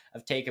 58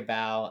 of Take a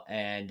Bow.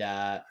 And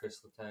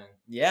Chris Letang.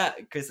 Yeah,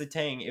 Chris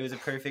Letang. It was a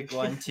perfect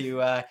one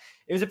to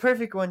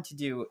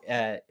do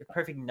a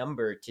perfect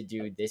number to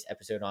do this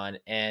episode on.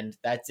 And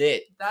that's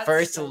it.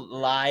 First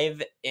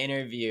live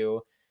interview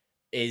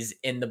is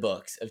in the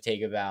books of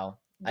Take a Bow.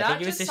 I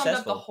think it was successful. Summed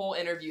up the whole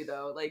interview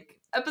though. Like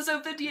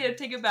episode 58 of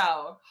Take a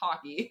Bow,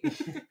 hockey.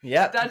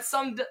 Yep. That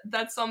sums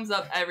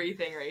up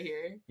everything right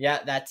here.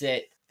 Yeah, that's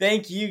it.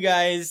 Thank you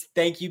guys.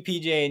 Thank you,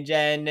 PJ and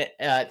Jen.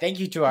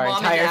 Thank you to our Mom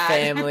entire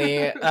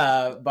family.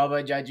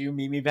 Bubba, Jaju,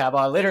 Mimi,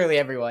 Papa, literally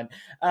everyone.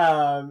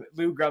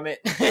 Lou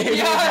Grummett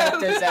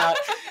helped us out.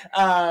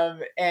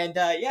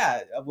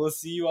 Yeah, we'll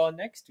see you all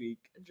next week.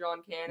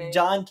 John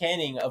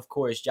Canning, of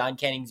course. John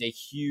Canning's a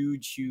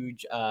huge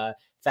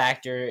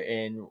factor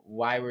in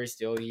why we're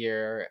still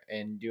here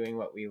and doing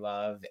what we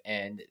love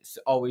and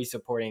always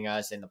supporting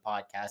us in the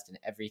podcast and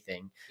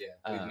everything. Yeah,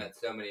 we've met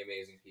so many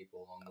amazing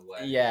people along the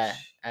way. Yeah,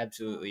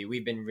 absolutely.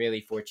 We've been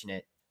really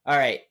fortunate. All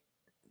right.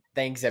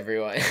 Thanks,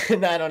 everyone.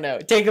 I don't know.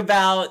 Take a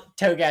bow,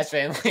 Tokash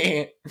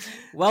family.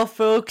 Well,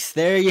 folks,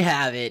 there you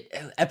have it.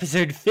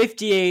 Episode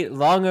 58,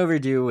 long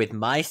overdue, with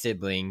my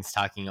siblings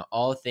talking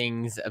all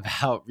things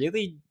about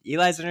really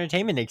Eli's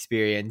entertainment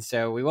experience.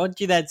 So we won't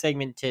do that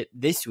segment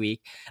this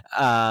week.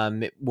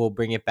 We'll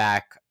bring it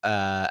back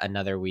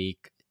another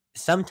week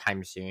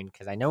sometime soon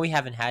because I know we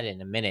haven't had it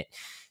in a minute.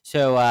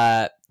 So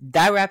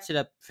that wraps it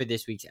up for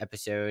this week's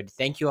episode.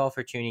 Thank you all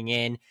for tuning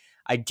in.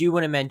 I do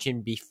want to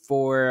mention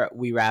before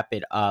we wrap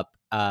it up,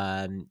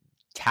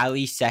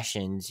 Tally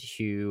Sessions,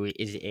 who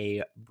is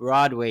a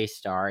Broadway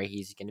star.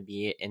 He's going to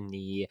be in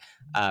the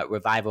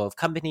revival of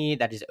Company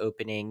that is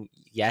opening,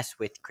 yes,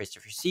 with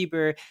Christopher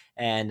Sieber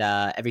and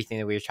everything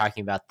that we were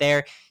talking about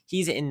there.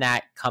 He's in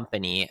that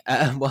company.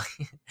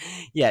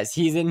 Yes,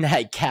 he's in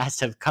that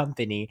cast of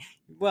Company.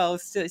 Well,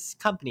 it's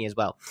Company as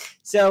well.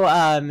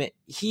 So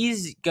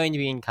he's going to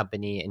be in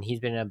Company, and he's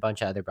been in a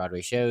bunch of other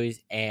Broadway shows,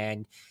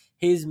 and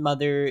his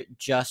mother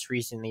just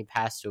recently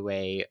passed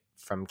away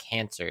from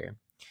cancer,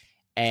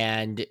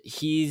 and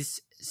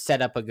he's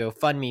set up a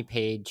GoFundMe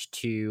page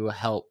to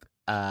help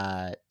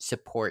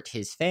support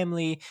his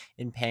family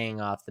in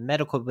paying off the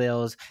medical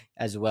bills,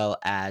 as well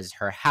as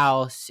her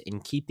house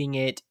and keeping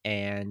it,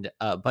 and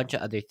a bunch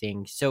of other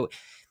things. So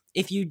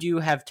if you do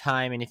have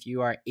time and if you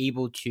are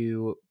able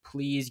to,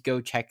 please go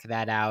check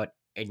that out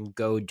and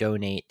go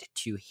donate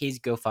to his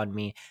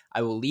GoFundMe.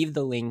 I will leave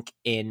the link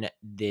in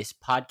this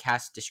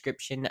podcast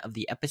description of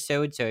the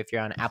episode. So if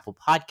you're on Apple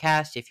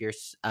Podcasts, if you're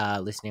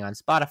listening on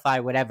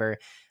Spotify, whatever,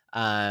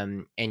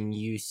 and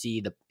you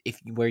see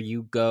where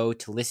you go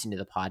to listen to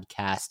the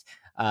podcast,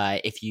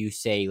 if you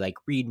say like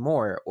read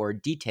more or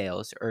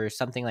details or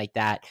something like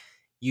that,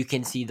 you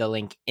can see the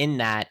link in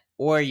that,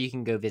 or you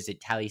can go visit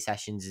Tally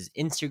Sessions'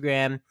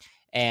 Instagram.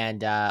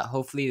 And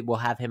hopefully we'll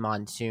have him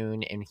on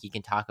soon and he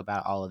can talk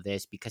about all of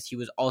this because he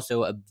was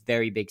also a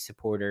very big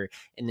supporter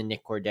in the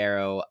Nick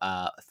Cordero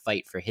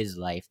fight for his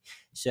life.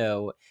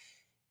 So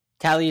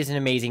Tally is an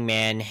amazing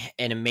man,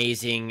 an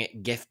amazing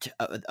gift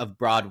of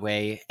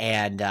Broadway.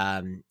 And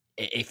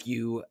if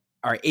you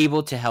are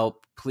able to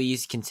help,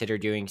 please consider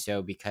doing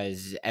so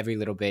because every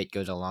little bit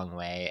goes a long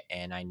way.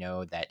 And I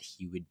know that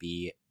he would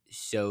be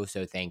so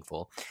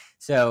thankful.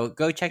 So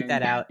go check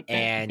that out,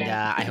 and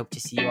I hope to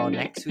see you all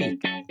next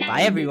week.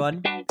 Bye,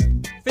 everyone.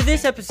 For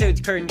this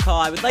episode's curtain call,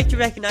 I would like to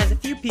recognize a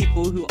few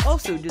people who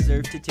also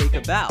deserve to take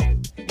a bow.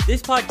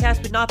 This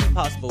podcast would not be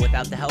possible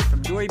without the help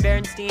from Dory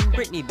Berenstein,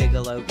 Brittany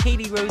Bigelow,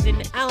 Katie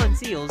Rosen, Alan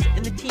Seals,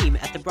 and the team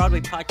at the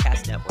Broadway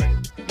Podcast Network.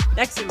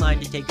 Next in line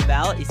to take a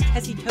bow is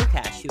Tessie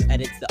Tokash, who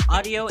edits the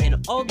audio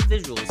and all the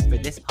visuals for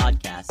this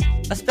podcast.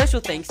 A special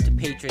thanks to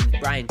patrons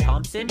Brian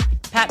Thompson,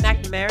 Pat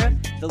McNamara,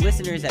 the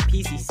listeners at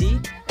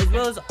PCC, as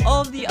well as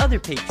all of the other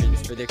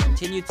patrons for their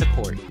continued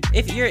support.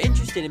 If you're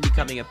interested in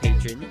becoming a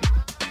patron,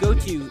 go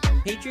to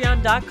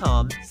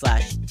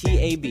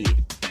patreon.com/TAB.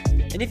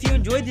 And if you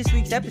enjoyed this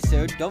week's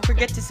episode, don't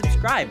forget to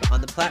subscribe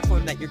on the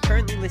platform that you're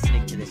currently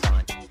listening to this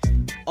on.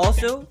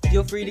 Also,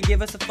 feel free to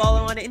give us a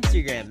follow on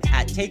Instagram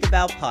at Take a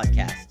Bow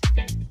Podcast.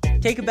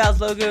 Take a Bow's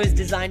logo is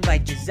designed by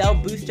Giselle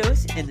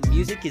Bustos, and the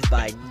music is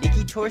by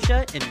Nikki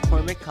Torsha and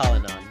Cormac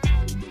Collinon.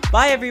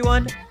 Bye,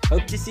 everyone.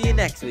 Hope to see you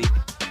next week.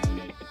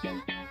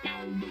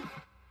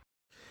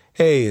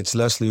 Hey, it's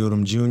Leslie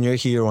Odom Jr.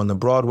 here on the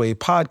Broadway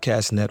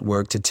Podcast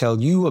Network to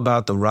tell you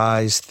about the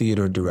Rise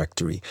Theater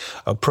Directory,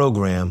 a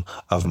program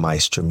of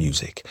Maestro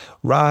Music.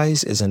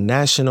 Rise is a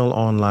national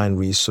online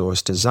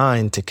resource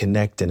designed to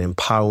connect and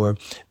empower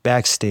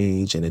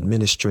backstage and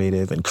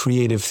administrative and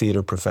creative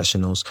theater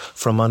professionals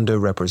from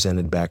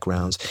underrepresented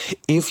backgrounds.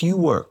 If you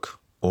work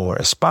or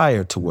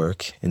aspire to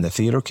work in the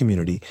theater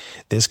community,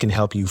 this can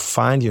help you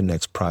find your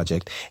next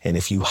project. And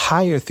if you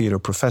hire theater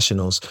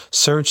professionals,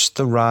 search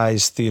the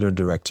Rise Theater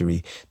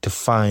Directory to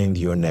find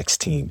your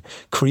next team.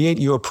 Create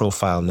your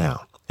profile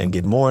now and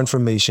get more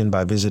information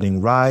by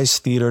visiting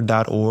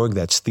risetheater.org.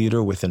 That's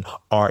theater with an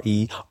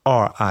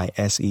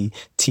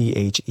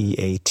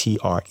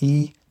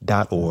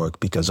RERISETHEATRE.org,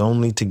 because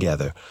only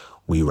together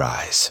we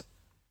rise.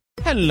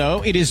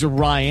 Hello, it is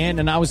Ryan,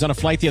 and I was on a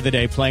flight the other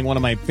day playing one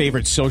of my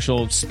favorite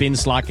social spin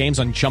slot games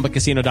on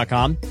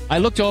ChumbaCasino.com. I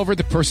looked over at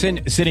the person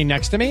sitting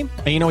next to me,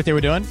 and you know what they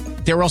were doing?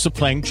 They were also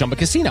playing Chumba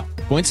Casino.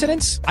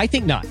 Coincidence? I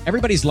think not.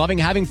 Everybody's loving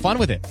having fun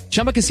with it.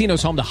 Chumba Casino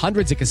is home to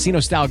hundreds of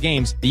casino-style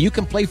games that you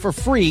can play for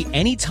free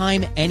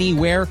anytime,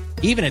 anywhere,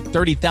 even at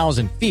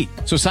 30,000 feet.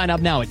 So sign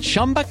up now at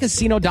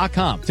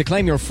ChumbaCasino.com to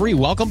claim your free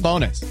welcome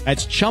bonus.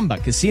 That's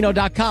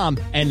ChumbaCasino.com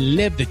and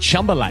live the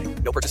Chumba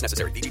life. No purchase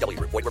necessary. VGW.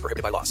 Void where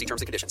prohibited by law. See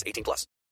terms and conditions. 18+.